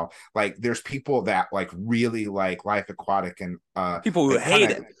interesting how like there's people that like really like Life Aquatic, and people who they kind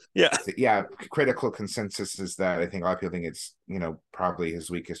hate of, it. Yeah. yeah, critical consensus is that I think a lot of people think it's, probably his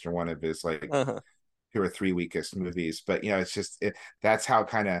weakest or one of his like Uh-huh. two or three weakest movies. But it's just that's how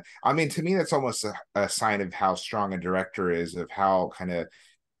kind of, I mean, to me that's almost a sign of how strong a director is, of how kind of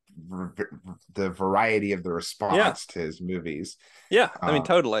the variety of the Yeah. response to his movies. Yeah. I mean, um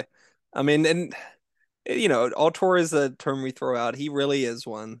totally. I mean, and auteur is a term we throw out. He really is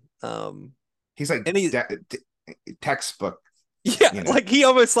one. he's like And he textbook, Yeah, you know like he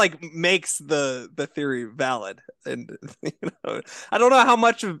almost like makes the theory valid, and I don't know how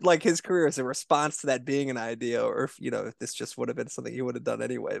much of like his career is a response to that being an idea, or if if this just would have been something he would have done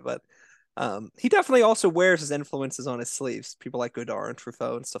anyway. But He definitely also wears his influences on his sleeves. People like Godard and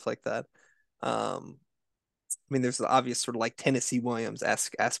Truffaut and stuff like that. Um, I mean, there's the obvious sort of like Tennessee Williams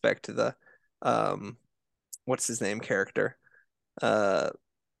aspect to the um, what's his name character, uh,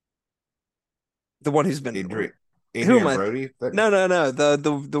 the one who's been Adrian who am Adrian I? Brody. That No,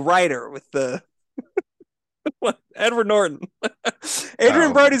 the writer with the what, Edward Norton.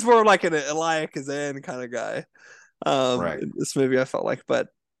 Adrian oh Brody's more like an Elia Kazan kind of guy. right. In this movie I felt like, but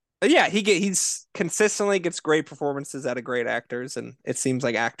yeah, he's consistently gets great performances out of great actors, and it seems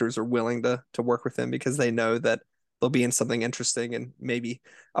like actors are willing to work with him because they know that they'll be in something interesting and maybe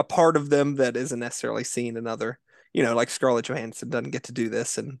a part of them that isn't necessarily seen in other, like Scarlett Johansson doesn't get to do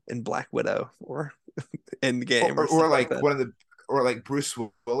this in Black Widow or Or, Endgame or or, stuff or like like that. one of the or like Bruce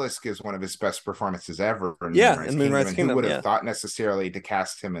Willis gives one of his best performances ever in Yeah, Moonrise in Kingdom, Moonrise and who Kingdom, would have yeah. thought necessarily to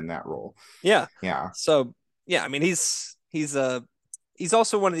cast him in that role? Yeah. Yeah, So yeah, I mean he's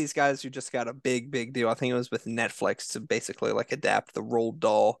also one of these guys who just got a big deal. I think it was with Netflix to basically like adapt the Roald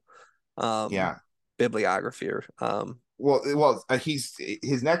Dahl um yeah. bibliography or He's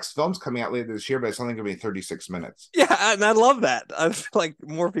his next film's coming out later this year, but it's only going to be 36 minutes. yeah, and I love that. I feel like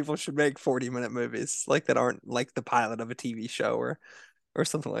more people should make 40-minute movies like that aren't like the pilot of a TV show or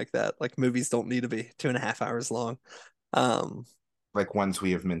something like that. Like movies don't need to be 2.5 hours long. Um Like ones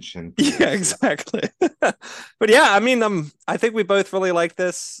we have mentioned yeah, previously. exactly. But yeah, I mean I think we both really like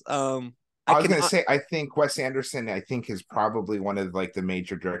this. I I was can going to say, I think Wes Anderson, I think, is probably one of like the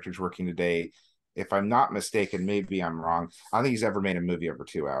major directors working today. If I'm not mistaken, maybe I'm wrong. I don't think he's ever made a movie over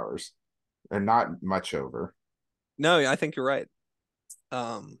 2 hours, or not much over. No, I think you're right.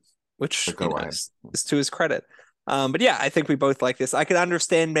 um, which But go ahead. is to his credit. But yeah, I think we both like this. I could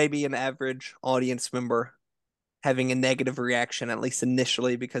understand maybe an average audience member having a negative reaction, at least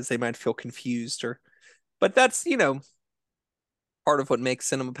initially, because they might feel confused but that's, part of what makes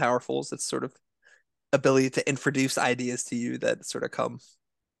cinema powerful is its sort of ability to introduce ideas to you that sort of come,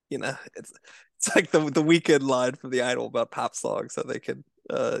 it's like the weekend line from the Idol about pop songs so they can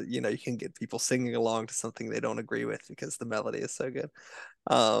you can get people singing along to something they don't agree with because the melody is so good.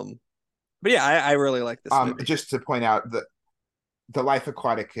 Um, but yeah, I really like this movie. Just to point out that the Life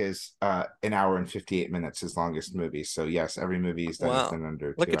Aquatic is an hour and 58 minutes, his longest movie. So yes, every movie he's done has Wow. been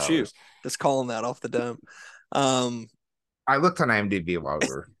under Look two at you. hours. Just calling that off the dome. Um, I looked on IMDb while we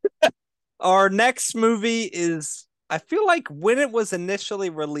were. our next movie is, I feel like when it was initially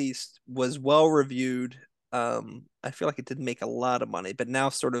released was well reviewed. I feel like it didn't make a lot of money, but now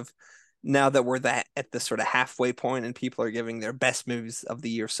that we're that at the sort of halfway point and people are giving their best movies of the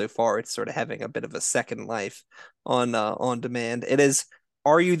year so far, it's sort of having a bit of a second life on demand. It is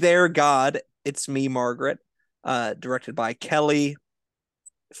Are You There, God? It's Me, Margaret, directed by Kelly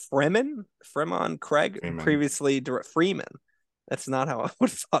Fremon Craig, who Freeman. previously Freeman. That's not how I would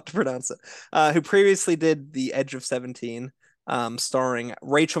have thought to pronounce it. Who previously did The Edge of 17, starring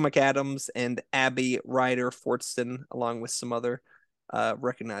Rachel McAdams and Abby Ryder Fortston, along with some other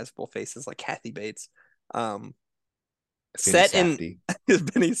recognizable faces like Kathy Bates. Um, Benny set in Safdie.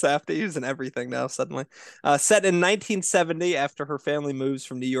 Benny Safdie, who's in everything now suddenly. Set in 1970 after her family moves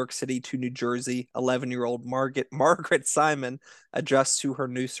from New York City to New Jersey, 11-year-old Margaret Simon adjusts to her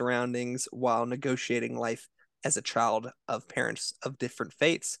new surroundings while negotiating life as a child of parents of different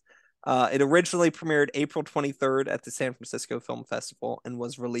fates. It originally premiered April 23rd at the San Francisco Film Festival and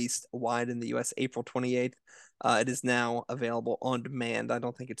was released wide in the US April 28th. It is now available on demand. I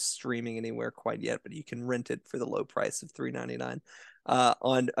don't think it's streaming anywhere quite yet, but you can rent it for the low price of $3.99.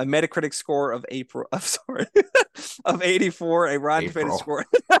 On a Metacritic score of April, of sorry, of 84, a Rotten Tomatoes April. score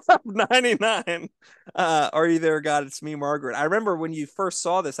of 99. Are You There, God? It's Me, Margaret. I remember when you first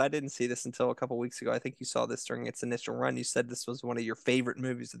saw this. I didn't see this until a couple weeks ago. I think you saw this during its initial run. You said this was one of your favorite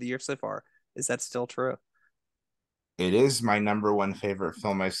movies of the year so far. Is that still true? It is my number one favorite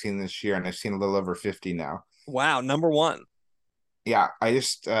film I've seen this year, and I've seen a little over 50 now. Wow, number one. Yeah,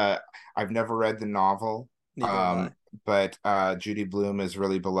 I've never read the novel. Neither have I. Um, but Judy Blume is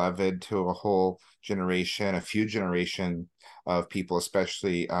really beloved to a whole generation, a few generation of people,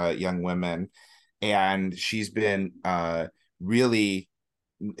 especially young women. And really,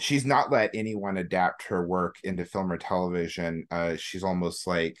 she's not let anyone adapt her work into film or television. She's almost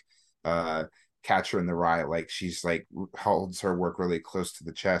like uh, Catcher in the Rye, like she's like holds her work really close to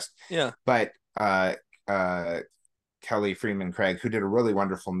the chest. Yeah. But uh, Kelly Freeman Craig, who did a really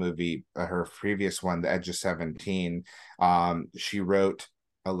wonderful movie, her previous one, The Edge of 17. She wrote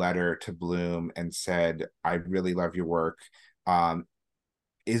a letter to Bloom and said, I really love your work. Um,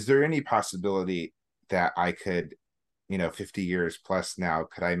 is there any possibility that I could 50 years plus now,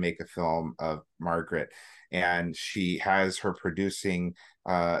 could I make a film of Margaret? And she has her producing,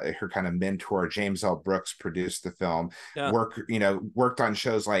 her kind of mentor, James L. Brooks, produced the film, Yeah. worked on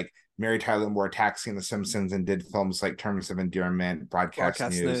shows like Mary Tyler Moore, Taxi, and The Simpsons, and did films like Terms of Endearment, Broadcast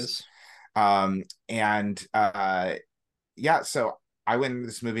Broadcast News. news. And yeah, so I went into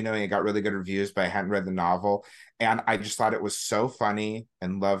this movie knowing it got really good reviews, but I hadn't read the novel. And I just thought it was so funny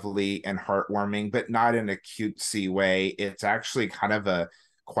and lovely and heartwarming, but not in a cutesy way. It's actually kind of a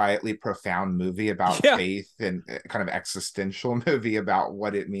quietly profound movie about Yeah. faith, and kind of existential movie about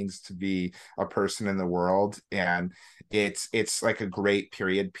what it means to be a person in the world. And it's like a great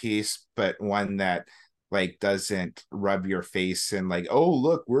period piece, but one that like doesn't rub your face and like, oh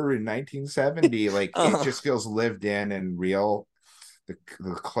look, we're in 1970. Like it Uh, just feels lived in and real.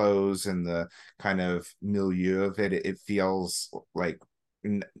 The clothes and the kind of milieu of it feels like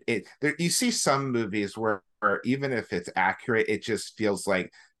it there, you see some movies where even if it's accurate, it just feels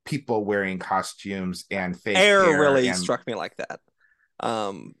like people wearing costumes and fake Air hair. really And struck me like that.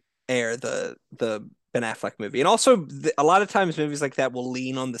 Um, Air, the Ben Affleck movie, and also a lot of times movies like that will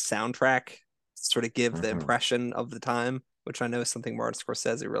lean on the soundtrack to sort of give the mhm. impression of the time, which I know is something Martin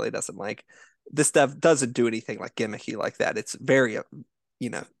Scorsese really doesn't like. This stuff doesn't do anything like gimmicky like that. It's very, you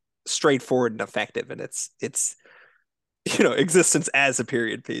know, straightforward and effective, and it's existence as a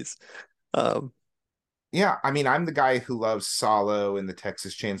period piece. Um, Yeah, I mean, I'm the guy who loves Solo and the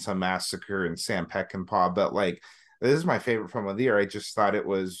Texas Chainsaw Massacre and Sam Peckinpah, but like this is my favorite film of the year. I just thought it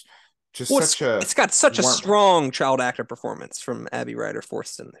was just well, such a it's got such a warm. strong child actor performance from Abby Ryder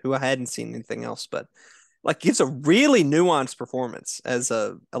Forreston, who I hadn't seen anything else, but like gives a really nuanced performance as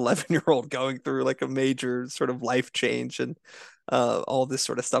a 11-year-old going through like a major sort of life change and all this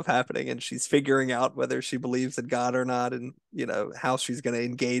sort of stuff happening, and she's figuring out whether she believes in God or not, and how she's going to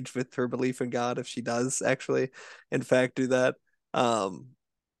engage with her belief in God if she does actually in fact do that. um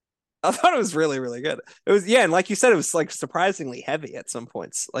I thought it was really, really good. It was, yeah, and like you said, it was like surprisingly heavy at some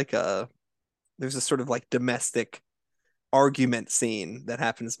points. Like there's a sort of like domestic argument scene that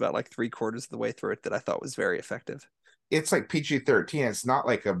happens about like three-quarters of the way through it that I thought was very effective. It's like PG-13. It's not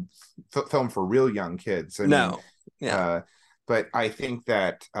like a film for real young kids. I mean, No. Yeah. uh, but I think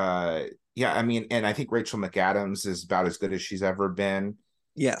that yeah, I mean, and I think Rachel McAdams is about as good as she's ever been.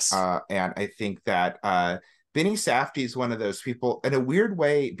 Yes. And I think that Benny Safdie is one of those people in a weird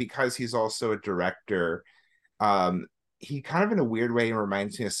way because he's also a director. Um, he kind of in a weird way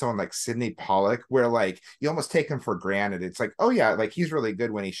reminds me of someone like Sidney Pollack, where like you almost take him for granted. It's like, oh yeah, like he's really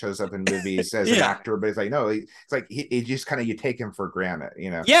good when he shows up in movies as an Yeah. actor, but it's like no, it's like he just kind of you take him for granted.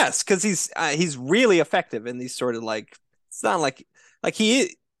 Yes, because he's really effective in these sort of like it's not like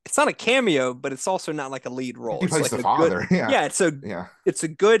he it's not a cameo, but it's also not like a lead role. He It's plays like the a good father. Yeah, yeah, yeah. it's a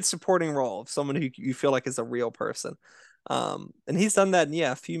good supporting role of someone who you feel like is a real person. And he's done that in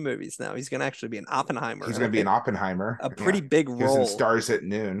a few movies now. He's gonna actually be in Oppenheimer, He's and I going to be think an Oppenheimer. a Yeah, pretty big he was in role. Stars at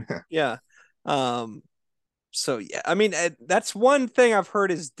Noon. Yeah. Um, so yeah, I mean that's one thing I've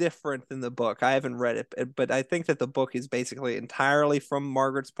heard is different than the book. I haven't read it, but I think that the book is basically entirely from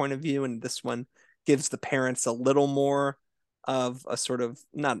Margaret's point of view, and this one gives the parents a little more of a sort of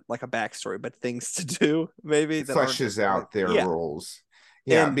not like a backstory, but things to do maybe It that aren't fleshes necessarily out their yeah. roles.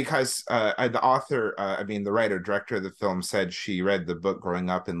 Yeah, And because the author, I mean, the writer director of the film said she read the book growing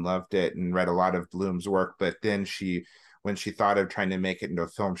up and loved it and read a lot of Bloom's work. But then when she thought of trying to make it into a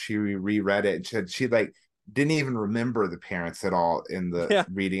film, she reread it and she like didn't even remember the parents at all in the yeah,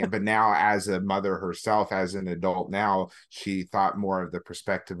 reading it. But now, as a mother herself, as an adult now, she thought more of the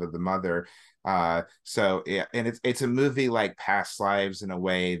perspective of the mother. So yeah, and it's a movie like Past Lives in a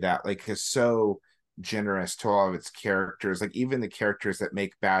way that like is so generous to all of its characters, like even the characters that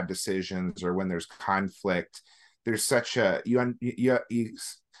make bad decisions or when there's conflict, there's such a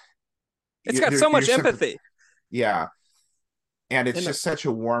it's got so you're much sympath- empathy. yeah, and it's And just such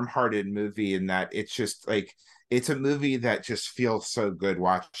a warm-hearted movie in that it's just like it's a movie that just feels so good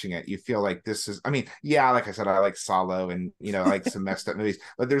watching it. You feel like this is, I mean, yeah, like I said, I like Solo and I like some messed up movies,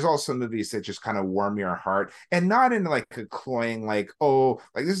 but there's also movies that just kind of warm your heart and not in like a cloying, like, oh,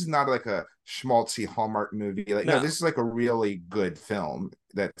 like this is not like a schmaltzy Hallmark movie. Like, no, no, this is like a really good film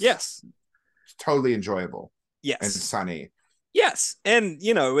that's yes, totally enjoyable and yes, sunny. yes, and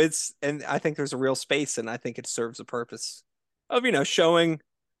and I think there's a real space, and I think it serves a purpose of showing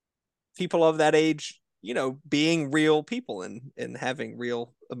people of that age, being real people and having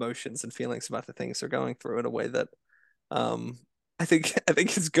real emotions and feelings about the things they're going through in a way that um I think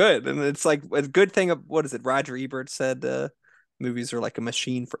is good. And it's like a good thing of what is it? Roger Ebert said movies are like a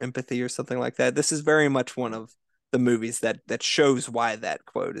machine for empathy or something like that. This is very much one of the movies that shows why that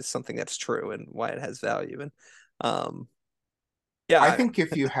quote is something that's true and why it has value. And Um, I yeah, think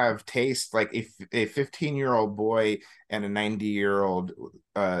if you have taste, like if a 15-year-old boy and a 90-year-old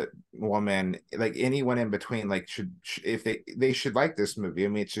woman, like anyone in between, like should if they should like this movie. I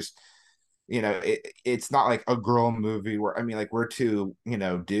mean, it's just, it's not like a girl movie where, I mean, like we're two,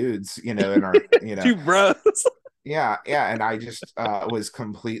 dudes, in our, two bros. yeah, and I just was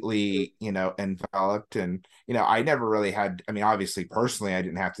completely, enveloped, and I never really had. I mean, obviously, personally, I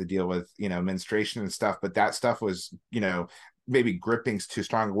didn't have to deal with menstruation and stuff, but that stuff was, maybe gripping's too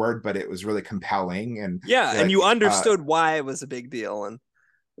strong a word, but it was really compelling, and Yeah, and you like, understood why it was a big deal and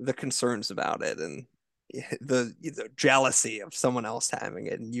the concerns about it and the jealousy of someone else having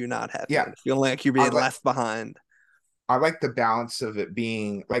it and you not having yeah, it, feeling like you're I being like. left behind. I like the balance of it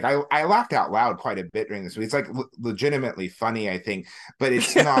being like I laughed out loud quite a bit during this movie. It's like legitimately funny, I think, but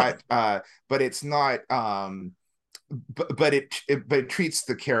it's not but it's not but it treats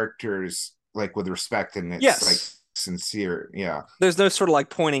the characters like with respect, and it's like Yes, sincere. Yeah. there's no sort of like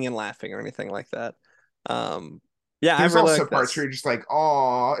pointing and laughing or anything like that. Um, yeah, I There's really also like parts where this. you're just like,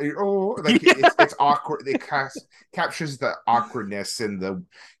 oh, like Yeah. it's awkward. It captures the awkwardness and the,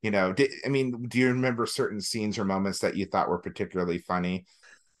 I mean, do you remember certain scenes or moments that you thought were particularly funny?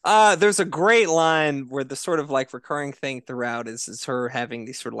 There's a great line where the sort of like recurring thing throughout is her having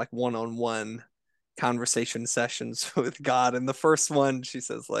these sort of like one-on-one conversation sessions with God. And the first one, she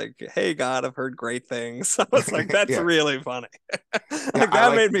says like, "Hey God, I've heard great things." I was like, "That's Yeah, really funny." yeah. Like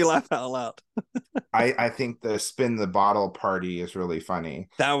that made me laugh out loud. I think the spin the bottle party is really funny.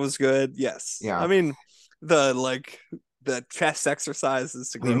 That was good. Yes, I Yeah, mean the like the chest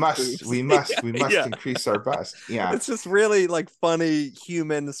exercises to we grow must, boobs. we Yeah, must, we must yeah. increase our bust. Yeah, It's just really like funny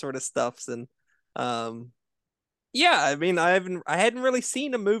human sort of stuffs and um yeah, I mean, I hadn't really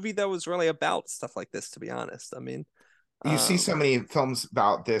seen a movie that was really about stuff like this, to be honest. I mean, you see so um, many films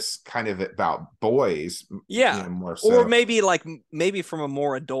about this kind of about boys, yeah, more or so. maybe like maybe from a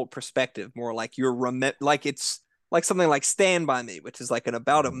more adult perspective, more like like it's like something like Stand by Me, which is like an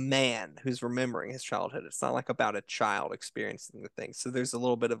about a Mhm. man who's remembering his childhood. It's not like about a child experiencing the thing. So there's a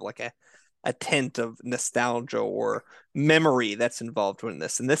little bit of like a tint of nostalgia or memory that's involved in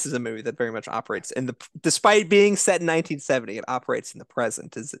this. And this is a movie that very much operates in the, despite being set in 1970, it operates in the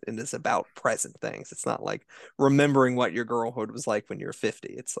present and is about present things. It's not like remembering what your girlhood was like when you're 50.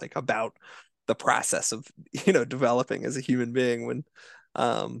 It's like about the process of, developing as a human being when,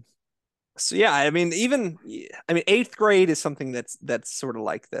 um, so yeah, I mean, eighth grade is something that's sort of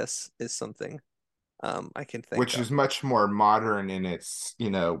like this is something, I can think Which of. is much more modern in its,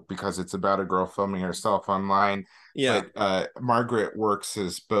 because it's about a girl filming herself online. Yeah. But Margaret works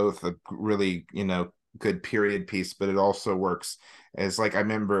as both a really, good period piece, but it also works as, like, I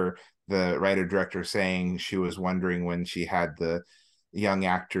remember the writer director saying she was wondering when she had the young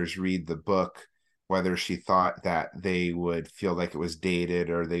actors read the book whether she thought that they would feel like it was dated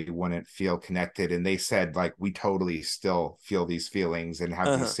or they wouldn't feel connected. And they said, like, we totally still feel these feelings and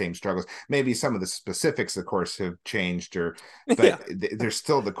have these Uh-huh. same struggles. Maybe some of the specifics, of course, have changed, or Yeah. but there's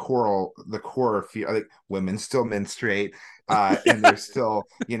still the core feel, like women still menstruate. And Yeah. there's still,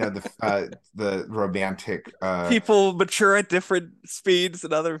 the romantic, People mature at different speeds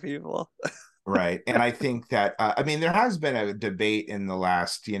than other people. right. And I think that, I mean, there has been a debate in the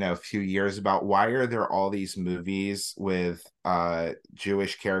last, few years about why are there all these movies with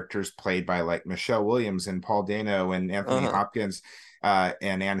Jewish characters played by, like, Michelle Williams and Paul Dano and Anthony Uh-huh. Hopkins, and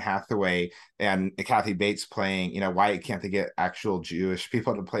Anne Hathaway and Kathy Bates playing, why can't they get actual Jewish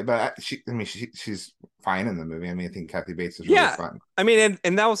people to play? But she's fine in the movie. I mean, I think Kathy Bates is really Yeah. fun. I mean,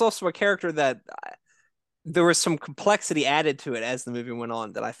 and that was also a character that there was some complexity added to it as the movie went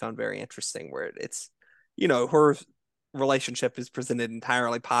on that I found very interesting, where it's, her relationship is presented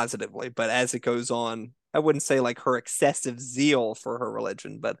entirely positively, but as it goes on, I wouldn't say like her excessive zeal for her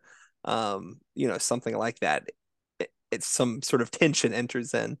religion, but something like that. It's some sort of tension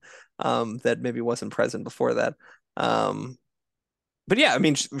enters in, that maybe wasn't present before that. Um, but yeah, I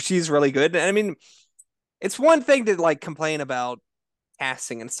mean, she's really good. And I mean, it's one thing to like complain about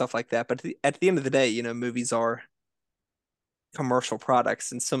casting and stuff like that, but at the end of the day, movies are commercial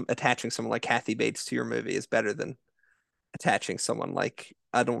products, and some attaching someone like Kathy Bates to your movie is better than attaching someone like,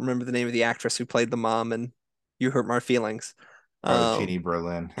 I don't remember the name of the actress who played the mom and You Hurt My Feelings. Oh, Um, Jeannie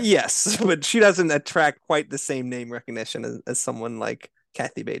Berlin. yes, but she doesn't attract quite the same name recognition as someone like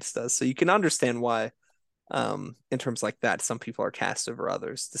Kathy Bates does. So you can understand why, in terms like that, some people are cast over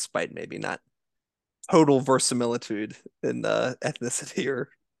others, despite maybe not total verisimilitude in ethnicity or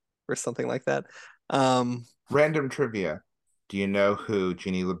something like that. Um, Random trivia. Do you know who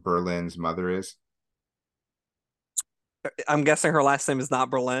Jeannie Berlin's mother is? I'm guessing her last name is not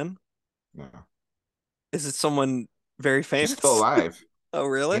Berlin. No. Is it someone very She's still famous? alive. Oh,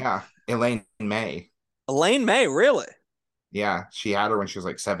 really? Yeah, Elaine May. Elaine May, really? Yeah, she had her when she was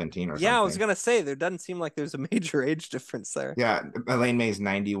like 17 or Yeah, I was something. gonna say there doesn't seem like there's a major age difference there. Yeah, Elaine May's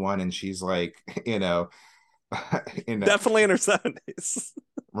 91 and she's like, you know, Definitely in her 70s.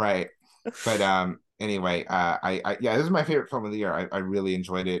 right. But anyway, yeah, this is my favorite film of the year. I really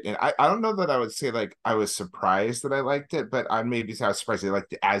enjoyed it. And I don't know that I would say like I was surprised that I liked it, but I maybe say I was surprised I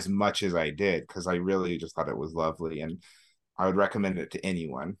liked it as much as I did because I really just thought it was lovely and I would recommend it to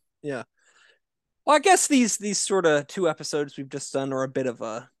anyone. Yeah. Well, I guess these sort of two episodes we've just done are a bit of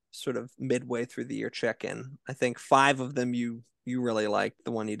a sort of midway through the year check-in. I think five of them you really liked.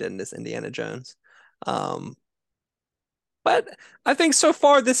 The one you didn't is Indiana Jones. Um, but I think so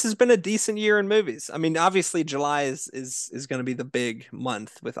far this has been a decent year in movies. I mean, obviously July is going to be the big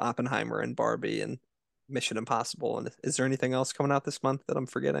month with Oppenheimer and Barbie and Mission Impossible. And is there anything else coming out this month that I'm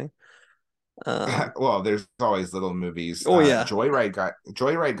forgetting? Um, Well, there's always little movies. oh yeah,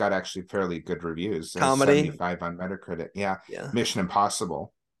 Joyride got actually fairly good reviews. It has comedy. 75 on Metacritic. Yeah, Yeah, Mission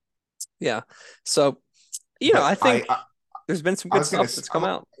Impossible. yeah. So, I But think there's been some I good was gonna stuff that's come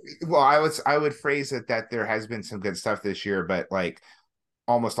out. well, I would phrase it that there has been some good stuff this year, but like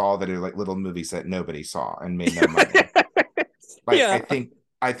almost all of it are like little movies that nobody saw and made no money. Like Yeah,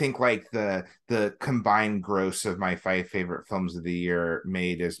 I think like the combined gross of my five favorite films of the year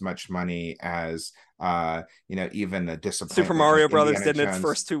made as much money as even a Super disappointment Mario like Brothers Indiana did in its Jones.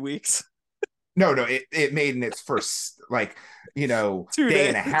 first 2 weeks. No, it made in its first like two day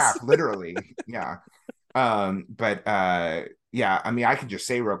and a days. half, literally. Yeah. But yeah, I mean, I can just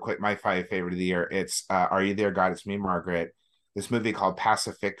say real quick, my five favorite of the year. It's Are You There, God? It's Me, Margaret. This movie called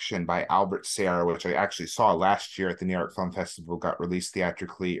Pacifiction by Albert Serra, which I actually saw last year at the New York Film Festival, got released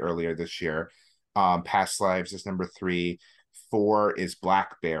theatrically earlier this year. Past Lives is number three. Four is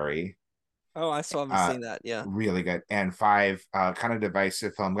Blackberry. Oh, I still haven't Uh, seen that. Yeah. really good. And five, kind of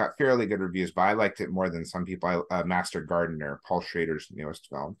divisive film, got fairly good reviews, but I liked it more than some people. Master Gardener, Paul Schrader's newest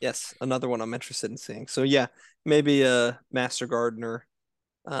film. Yes, another one I'm interested in seeing. So yeah, maybe Master Gardener.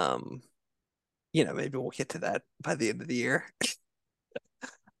 Um, maybe we'll get to that by the end of the year.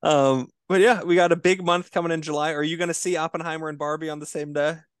 But yeah, we got a big month coming in July. Are you going to see Oppenheimer and Barbie on the same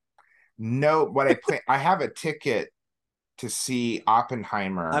day? No, what I plan, I have a ticket to see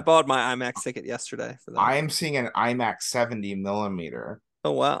I Oppenheimer. bought my IMAX ticket yesterday for that. I am seeing an IMAX 70 millimeter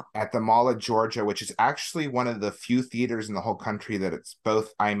Oh wow. at the Mall of Georgia, which is actually one of the few theaters in the whole country that it's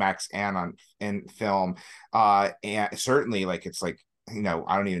both IMAX and on in film. And certainly like it's like I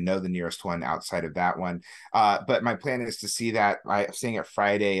don't even know the nearest one outside of that one. But my plan is to see that. I'm seeing it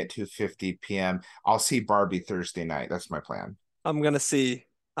Friday at 2:50 p.m. I'll see Barbie Thursday night. That's my plan. I'm gonna see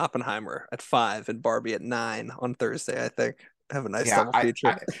Oppenheimer at 5 and Barbie at 9 on Thursday, I think. Have a nice Yeah, double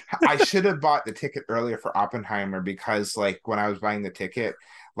feature. I should have bought the ticket earlier for Oppenheimer because like when I was buying the ticket,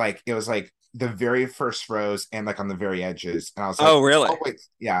 like it was like the very first rows and like on the very edges, and I was like, Oh, really? oh wait,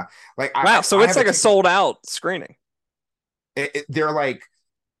 yeah, like Wow, so I it's have a like a ticket. sold out screening. They're like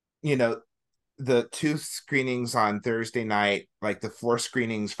you know the two screenings on Thursday night, like the four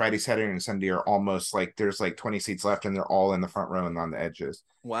screenings Friday, Saturday, and Sunday are almost like there's like 20 seats left, and they're all in the front row and on the edges.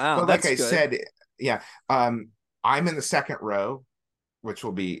 Wow, But like that's I good. said, yeah, I'm in the second row, which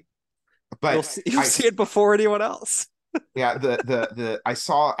will be You'll but see you'll I see it before anyone else. yeah, the I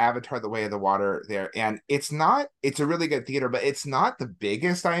saw Avatar: The Way of the Water there, and it's a really good theater, but it's not the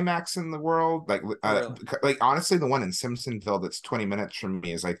biggest IMAX in the world. Oh, really? Like honestly, the one in Simpsonville that's 20 minutes from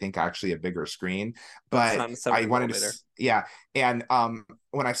me is I think actually a bigger screen. But it's But not in I 70 wanted to, millimeter. yeah, and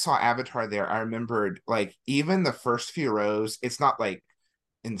when I saw Avatar there, I remembered like even the first few rows, it's not like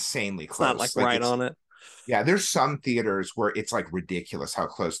insanely It's not like close. Like right it's on it. yeah, there's some theaters where it's like ridiculous how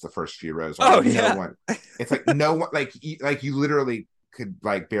close the first few rows are. Oh Like no yeah. one, it's like no one, like you literally could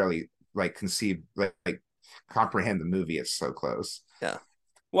like barely like conceive like comprehend the movie. It's so close. Yeah.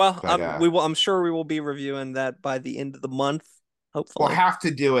 Well, But I'm sure we will be reviewing that by the end of the month, we'll hopefully. have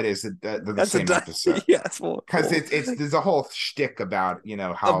to do it as the That's a same episode yes, because it's there's a whole shtick about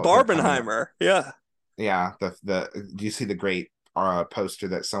a how they're coming up. Barbenheimer. Yeah. Yeah, the do you see the great poster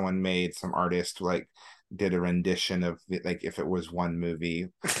that someone made? Some artist like did a rendition of like if it was one movie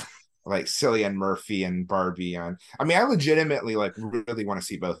like Cillian Murphy and Barbie on. I mean, I legitimately like really want to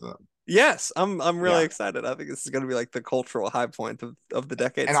see both of them. Yes, I'm really Yeah, excited. I think this is going to be like the cultural high point of the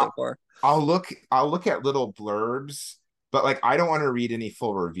decade and so far. I'll look at little blurbs, but like I don't want to read any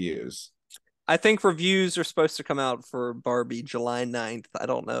full reviews. I think reviews are supposed to come out for Barbie July 9th. I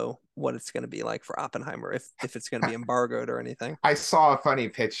don't know what it's going to be like for Oppenheimer if it's going to be embargoed or anything. I saw a funny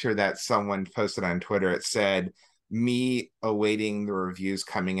picture that someone posted on Twitter. It said me awaiting the reviews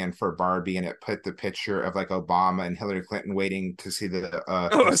coming in for Barbie, and it put the picture of like Obama and Hillary Clinton waiting to see the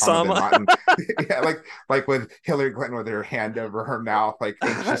Oh, Osama bin Osama. Laden. Yeah, like with Hillary Clinton with her hand over her mouth, like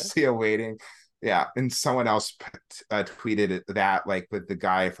anxiously awaiting. Yeah, and someone else tweeted that like with the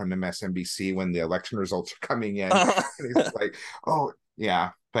guy from MSNBC when the election results are coming in, and he's like, "Oh yeah,"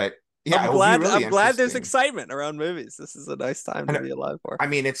 but yeah, it will be really I'm glad there's interesting. excitement around movies. This is a nice time to And be alive for. I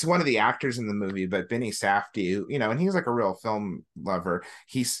mean, it's one of the actors in the movie, but Benny Safdie, and he's like a real film lover.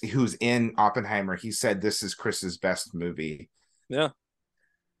 Who's in Oppenheimer. He said this is Chris's best movie. Yeah,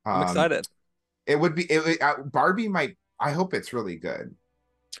 I'm Um, excited. it would be Barbie might. I hope it's really good.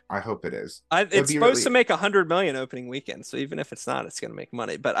 I hope it is. It would It's be supposed to really make 100 million opening weekend, so even if it's not, it's going to make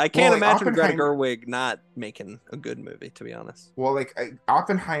money. But I well. can't Like imagine Greta Oppenheimer. Gerwig not making a good movie, to be honest. Well, like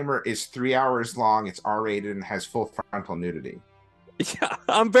Oppenheimer is 3 hours long. It's R-rated and has full frontal nudity. Yeah,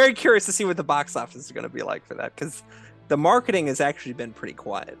 I'm very curious to see what the box office is going to be like for that because the marketing has actually been pretty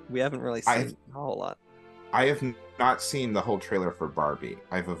quiet. We haven't really I seen a whole lot. I have not seen the whole trailer for Barbie.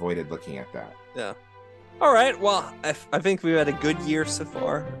 I've avoided looking at that. Yeah. All right. Well, I think we've had a good year so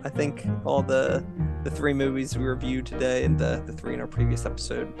far. I think all the three movies we reviewed today and the three in our previous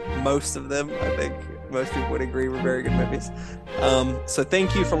episode, most of them, I think most people would agree, were very good movies. So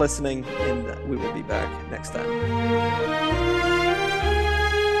thank you for listening, and we will be back next time.